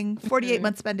spending, 48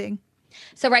 months spending.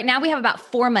 So right now we have about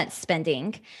 4 months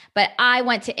spending, but I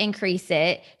want to increase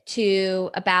it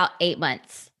to about 8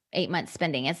 months. 8 months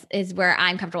spending is where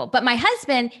I'm comfortable. But my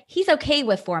husband, he's okay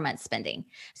with 4 months spending.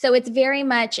 So it's very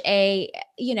much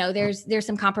there's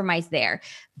some compromise there.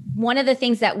 One of the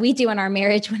things that we do in our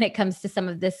marriage when it comes to some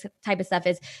of this type of stuff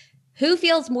is who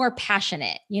feels more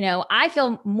passionate? You know, I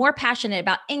feel more passionate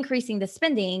about increasing the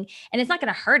spending, and it's not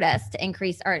going to hurt us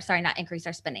to not increase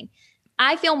our spending.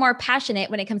 I feel more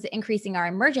passionate when it comes to increasing our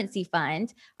emergency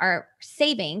fund, our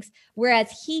savings,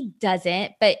 whereas he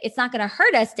doesn't, but it's not going to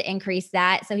hurt us to increase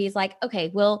that. So he's like,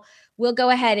 okay, we'll go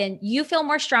ahead, and you feel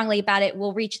more strongly about it.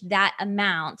 We'll reach that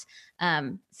amount.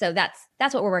 So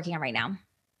that's what we're working on right now.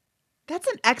 That's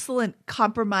an excellent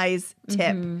compromise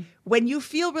tip. Mm-hmm. When you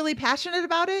feel really passionate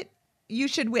about it, you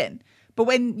should win. But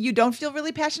when you don't feel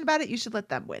really passionate about it, you should let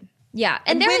them win. Yeah.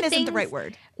 And win isn't the right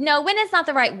word. No, win is not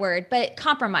the right word, but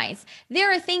compromise.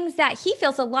 There are things that he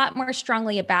feels a lot more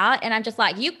strongly about. And I'm just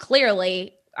like, you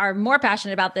clearly are more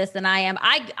passionate about this than I am.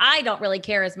 I don't really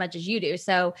care as much as you do.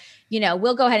 So, you know,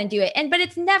 we'll go ahead and do it. But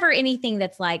it's never anything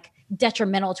that's like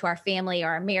detrimental to our family or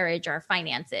our marriage or our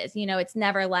finances. You know, it's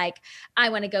never like, I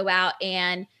want to go out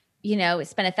and, you know,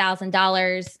 spend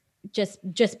 $1,000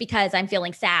 just because I'm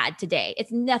feeling sad today.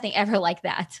 It's nothing ever like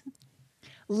that.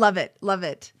 Love it. Love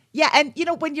it. Yeah. And, you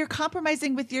know, when you're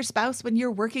compromising with your spouse, when you're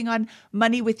working on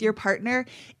money with your partner,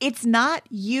 it's not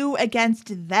you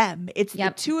against them. It's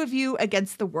the two of you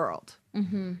against the world.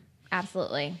 Mm-hmm.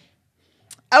 Absolutely.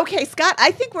 Okay, Scott,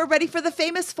 I think we're ready for the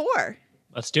famous four.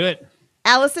 Let's do it.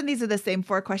 Allison, these are the same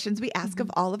four questions we ask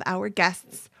of all of our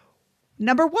guests.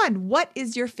 Number one, what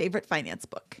is your favorite finance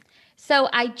book? So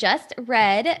I just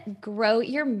read Grow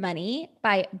Your Money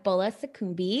by Bola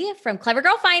Sukumbi from Clever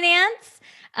Girl Finance.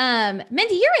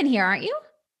 Mindy, you're in here, aren't you?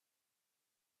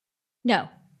 No.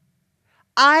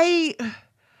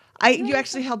 You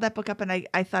actually held that book up and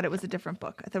I thought it was a different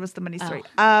book. I thought it was The Money Story.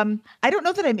 I don't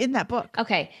know that I'm in that book.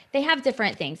 Okay. They have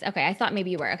different things. Okay. I thought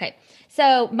maybe you were. Okay.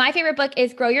 So my favorite book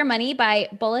is Grow Your Money by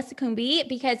Bola Sukumbi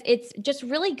because it's just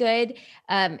really good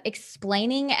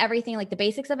explaining everything, like the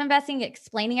basics of investing,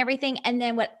 explaining everything. And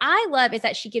then what I love is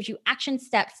that she gives you action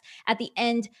steps at the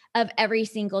end of every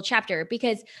single chapter.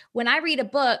 Because when I read a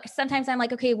book, sometimes I'm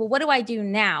like, okay, well, what do I do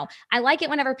now? I like it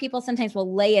whenever people sometimes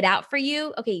will lay it out for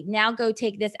you. Okay, now go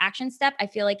take this action step. I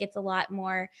feel like it's a lot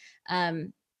more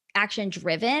action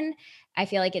driven. I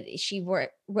feel like she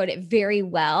wrote it very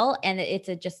well, and it's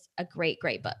just a great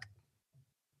book.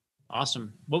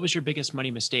 Awesome. What was your biggest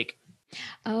money mistake?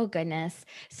 Oh, goodness.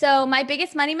 So my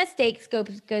biggest money mistakes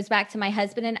goes back to my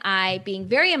husband and I being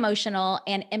very emotional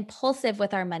and impulsive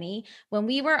with our money. When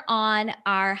we were on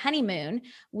our honeymoon,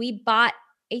 we bought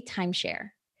a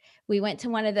timeshare. We went to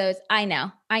one of those. I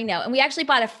know. And we actually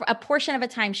bought a portion of a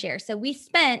timeshare. So we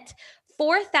spent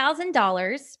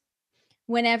 $4,000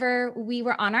 whenever we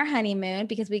were on our honeymoon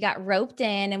because we got roped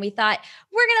in and we thought,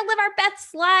 we're going to live our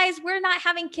best lives. We're not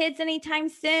having kids anytime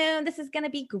soon. This is going to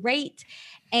be great.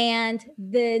 And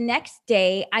the next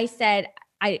day I said,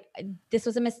 this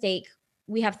was a mistake.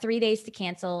 We have 3 days to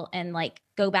cancel and like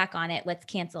go back on it. Let's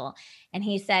cancel. And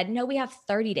he said, no, we have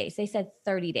 30 days. They said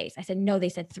 30 days. I said, no, they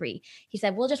said 3. He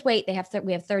said, we'll just wait. We have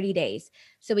 30 days.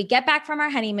 So we get back from our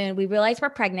honeymoon. We realize we're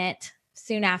pregnant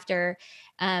soon after.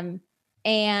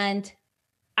 And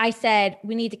I said,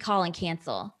 we need to call and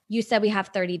cancel. You said we have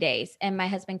 30 days. And my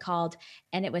husband called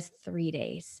and it was 3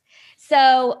 days.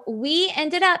 So we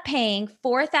ended up paying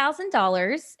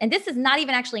 $4,000. And this is not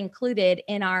even actually included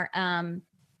in our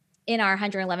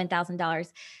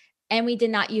 $111,000. And we did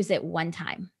not use it one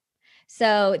time.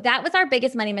 So that was our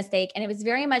biggest money mistake. And it was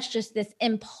very much just this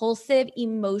impulsive,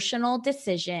 emotional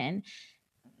decision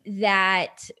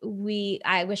that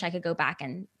I wish I could go back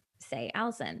and say,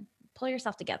 Allison, pull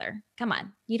yourself together. Come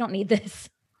on. You don't need this.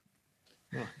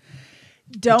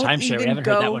 Don't timeshare. We haven't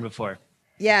heard that one before.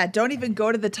 Yeah. Don't even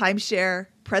go to the timeshare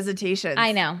presentations.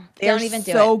 I know. Don't even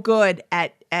do it. They're so good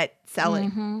at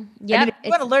selling. Mm-hmm. Yeah. I mean, if you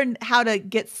want to learn how to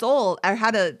get sold or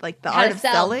how to like the art of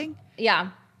selling. Yeah.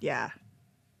 Yeah.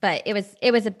 But it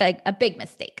was a big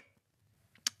mistake.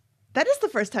 That is the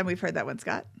first time we've heard that one,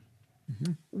 Scott.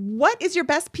 Mm-hmm. What is your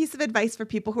best piece of advice for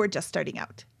people who are just starting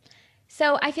out?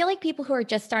 So I feel like people who are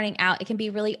just starting out, it can be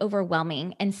really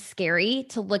overwhelming and scary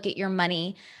to look at your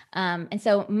money. And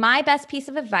so my best piece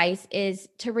of advice is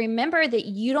to remember that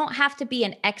you don't have to be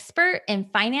an expert in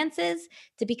finances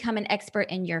to become an expert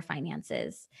in your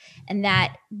finances. And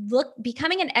that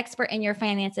becoming an expert in your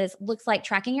finances looks like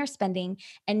tracking your spending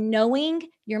and knowing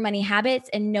your money habits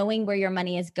and knowing where your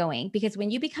money is going. Because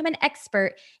when you become an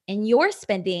expert in your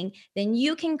spending, then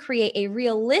you can create a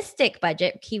realistic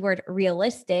budget, keyword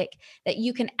realistic, that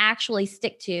you can actually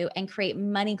stick to and create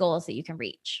money goals that you can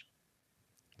reach.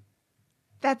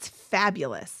 That's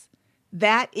fabulous.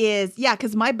 That is, yeah,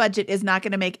 because my budget is not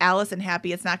going to make Allison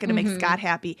happy. It's not going to make Scott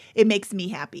happy. It makes me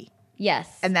happy.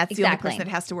 Yes. And that's the only person it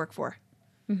has to work for.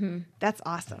 Mm-hmm. That's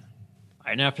awesome. All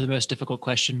right, now for the most difficult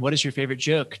question. What is your favorite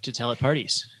joke to tell at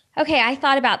parties? Okay, I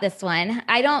thought about this one.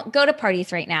 I don't go to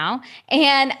parties right now,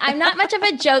 and I'm not much of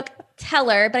a joke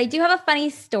teller, but I do have a funny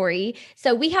story.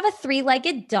 So we have a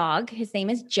 3-legged dog. His name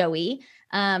is Joey.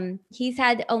 He's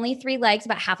had only 3 legs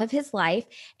about half of his life,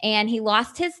 and he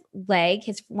lost his leg,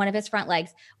 one of his front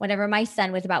legs, whenever my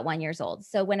son was about 1 year old.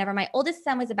 So whenever my oldest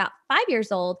son was about 5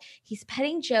 years old, he's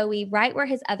petting Joey right where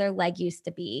his other leg used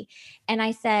to be. And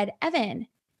I said, Evan,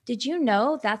 did you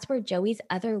know that's where Joey's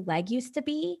other leg used to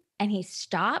be? And he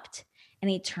stopped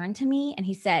and he turned to me and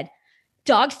he said,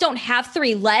 dogs don't have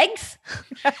 3 legs.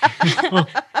 And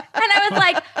I was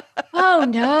like, oh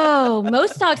no,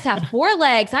 most dogs have 4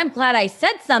 legs. I'm glad I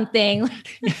said something.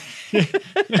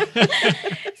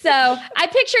 So I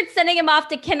pictured sending him off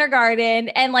to kindergarten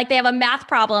and like they have a math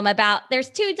problem about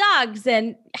there's 2 dogs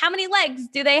and how many legs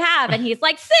do they have? And he's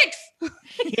like 6.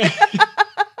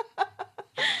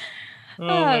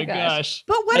 Oh my gosh.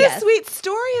 But what a sweet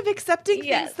story of accepting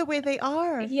things the way they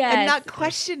are and not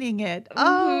questioning it.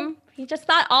 Oh, he just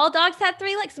thought all dogs had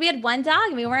 3 legs. We had 1 dog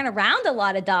and we weren't around a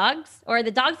lot of dogs, or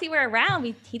the dogs he were around,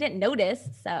 he didn't notice.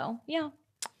 So, yeah.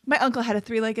 My uncle had a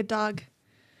 3-legged dog.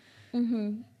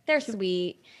 They're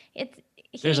sweet.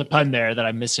 There's a pun there that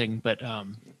I'm missing, but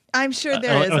I'm sure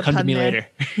there is it'll a come pun to me there.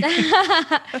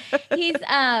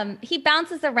 later. He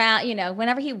bounces around,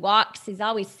 whenever he walks, he's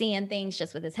always seeing things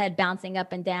just with his head bouncing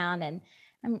up and down. And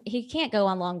he can't go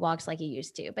on long walks like he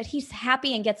used to, but he's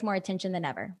happy and gets more attention than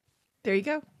ever. There you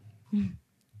go.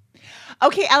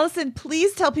 Okay, Allison,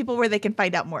 please tell people where they can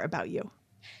find out more about you.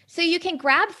 So you can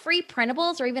grab free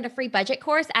printables or even a free budget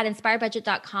course at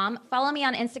inspirebudget.com. Follow me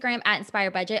on Instagram at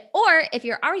inspirebudget. Or if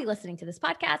you're already listening to this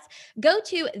podcast, go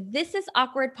to This Is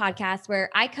Awkward podcast, where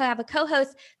I have a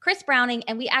co-host, Chris Browning,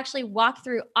 and we actually walk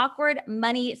through awkward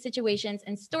money situations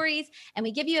and stories. And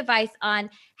we give you advice on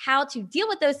how to deal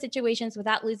with those situations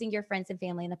without losing your friends and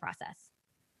family in the process.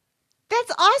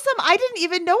 That's awesome. I didn't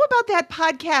even know about that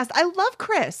podcast. I love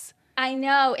Chris. I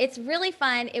know. It's really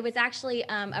fun. It was actually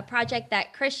a project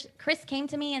that Chris came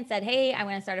to me and said, hey, I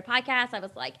want to start a podcast. I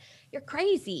was like, you're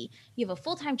crazy. You have a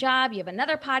full-time job. You have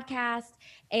another podcast.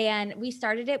 And we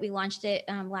started it. We launched it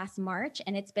last March,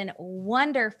 and it's been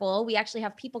wonderful. We actually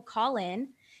have people call in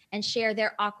and share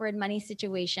their awkward money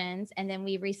situations, and then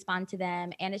we respond to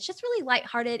them. And it's just really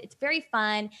lighthearted. It's very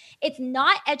fun. It's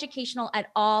not educational at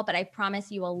all, but I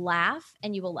promise you will laugh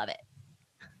and you will love it.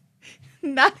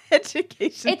 Not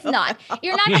educational. It's not.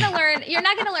 You're not going to learn. You're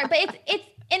not going to learn, but it's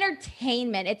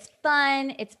entertainment. It's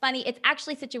fun. It's funny. It's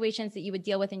actually situations that you would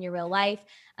deal with in your real life.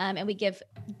 And we give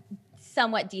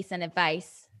somewhat decent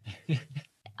advice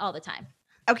all the time.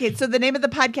 Okay. So the name of the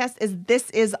podcast is This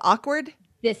Is Awkward?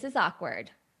 This is awkward.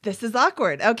 This is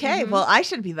awkward. Okay. Well, I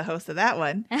should be the host of that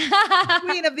one.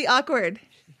 Queen of the awkward.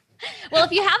 Well,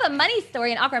 if you have a money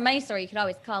story, an awkward money story, you could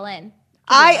always call in.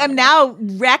 I am now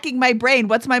racking my brain.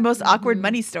 What's my most awkward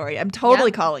money story? I'm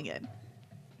totally calling it.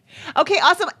 Okay,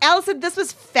 awesome. Allison, this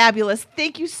was fabulous.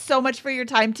 Thank you so much for your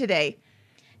time today.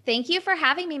 Thank you for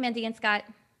having me, Mindy and Scott.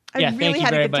 I really thank you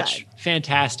had very a good much. time.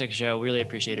 Fantastic show. Really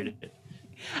appreciated it.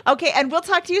 Okay, and we'll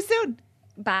talk to you soon.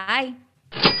 Bye.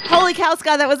 Holy cow,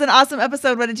 Scott, that was an awesome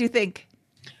episode. What did you think?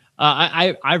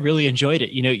 I really enjoyed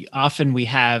it. Often we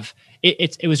have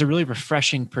it was a really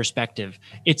refreshing perspective.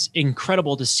 It's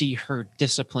incredible to see her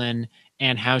discipline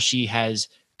and how she has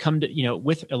come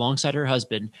to, alongside her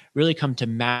husband, really come to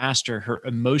master her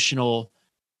emotional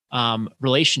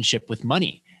relationship with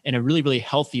money in a really, really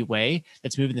healthy way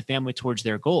that's moving the family towards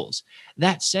their goals.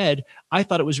 That said, I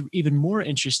thought it was even more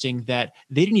interesting that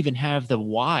they didn't even have the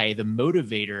why, the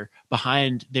motivator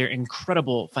behind their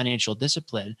incredible financial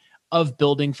discipline of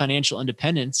building financial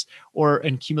independence or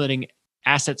accumulating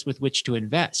assets with which to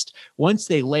invest. Once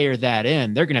they layer that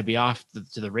in, they're going to be off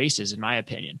to the races, in my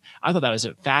opinion. I thought that was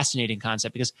a fascinating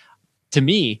concept because to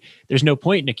me, there's no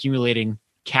point in accumulating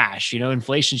cash.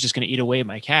 Inflation is just going to eat away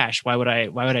my cash. Why would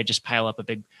I just pile up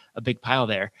a big pile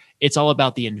there? It's all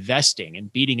about the investing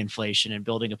and beating inflation and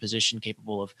building a position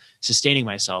capable of sustaining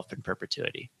myself in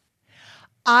perpetuity.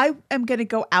 I am going to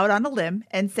go out on a limb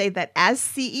and say that as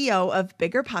CEO of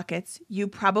BiggerPockets, you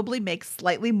probably make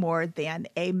slightly more than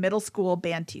a middle school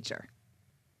band teacher.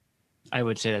 I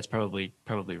would say that's probably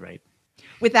right.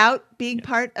 Without being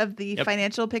part of the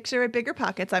financial picture at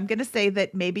BiggerPockets, I'm going to say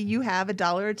that maybe you have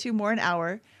 $1 or $2 more an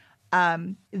hour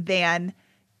than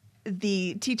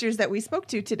the teachers that we spoke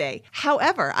to today.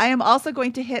 However, I am also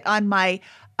going to hit on my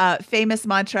famous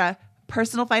mantra,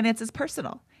 personal finance is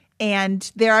personal.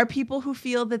 And there are people who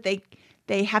feel that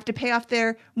they have to pay off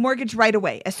their mortgage right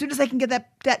away. As soon as I can get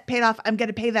that debt paid off, I'm going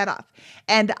to pay that off.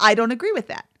 And I don't agree with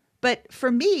that. But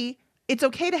for me, it's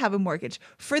okay to have a mortgage.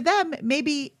 For them,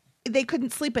 maybe they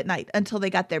couldn't sleep at night until they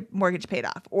got their mortgage paid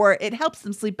off, or it helps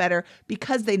them sleep better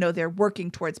because they know they're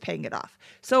working towards paying it off.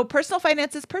 So personal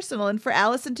finance is personal. And for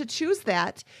Allison to choose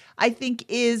that, I think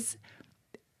is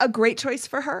a great choice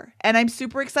for her. And I'm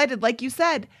super excited. Like you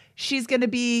said, she's going to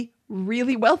be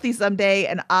really wealthy someday.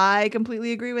 And I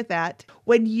completely agree with that.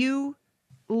 When you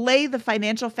lay the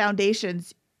financial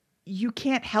foundations, you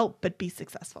can't help but be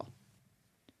successful.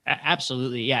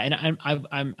 Absolutely. Yeah. And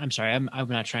I'm sorry. I'm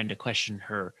not trying to question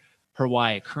her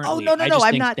why currently. Oh, no, I just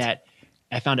I'm think not. that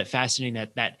I found it fascinating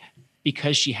that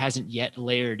because she hasn't yet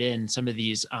layered in some of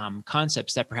these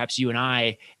concepts that perhaps you and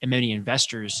I and many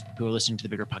investors who are listening to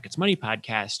the BiggerPockets Money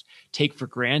podcast take for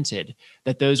granted,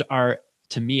 that those are,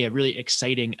 to me, a really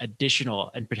exciting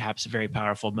additional and perhaps a very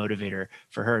powerful motivator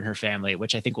for her and her family,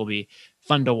 which I think will be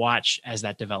fun to watch as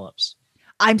that develops.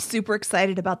 I'm super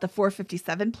excited about the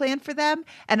 457 plan for them.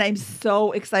 And I'm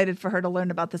so excited for her to learn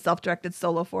about the self-directed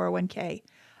solo 401k.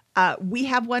 We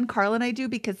have one, Carl and I do,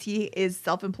 because he is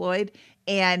self-employed,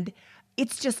 and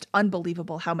it's just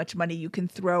unbelievable how much money you can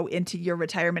throw into your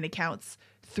retirement accounts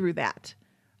through that.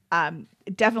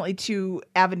 Definitely two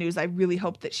avenues I really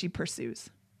hope that she pursues.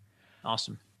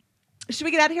 Awesome. Should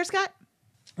we get out of here, Scott?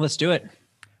 Let's do it.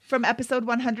 From episode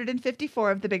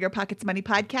 154 of the BiggerPockets Money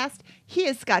podcast, he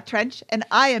is Scott Trench, and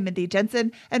I am Mindy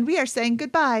Jensen, and we are saying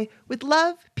goodbye with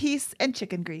love, peace, and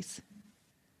chicken grease.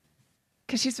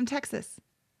 Because she's from Texas.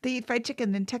 They eat fried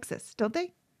chicken in Texas, don't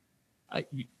they?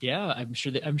 Yeah, I'm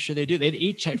sure they do. They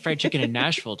eat fried chicken in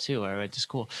Nashville too. All right, it's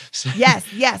cool. So, yes.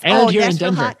 and here Nashville in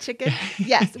Denver. hot chicken.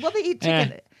 Yes. Well, they eat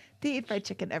chicken. They eat fried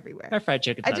chicken everywhere. Our fried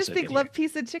chicken. I just think love,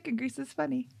 peace, and chicken grease is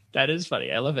funny. That is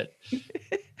funny. I love it.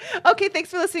 Okay, thanks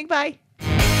for listening. Bye.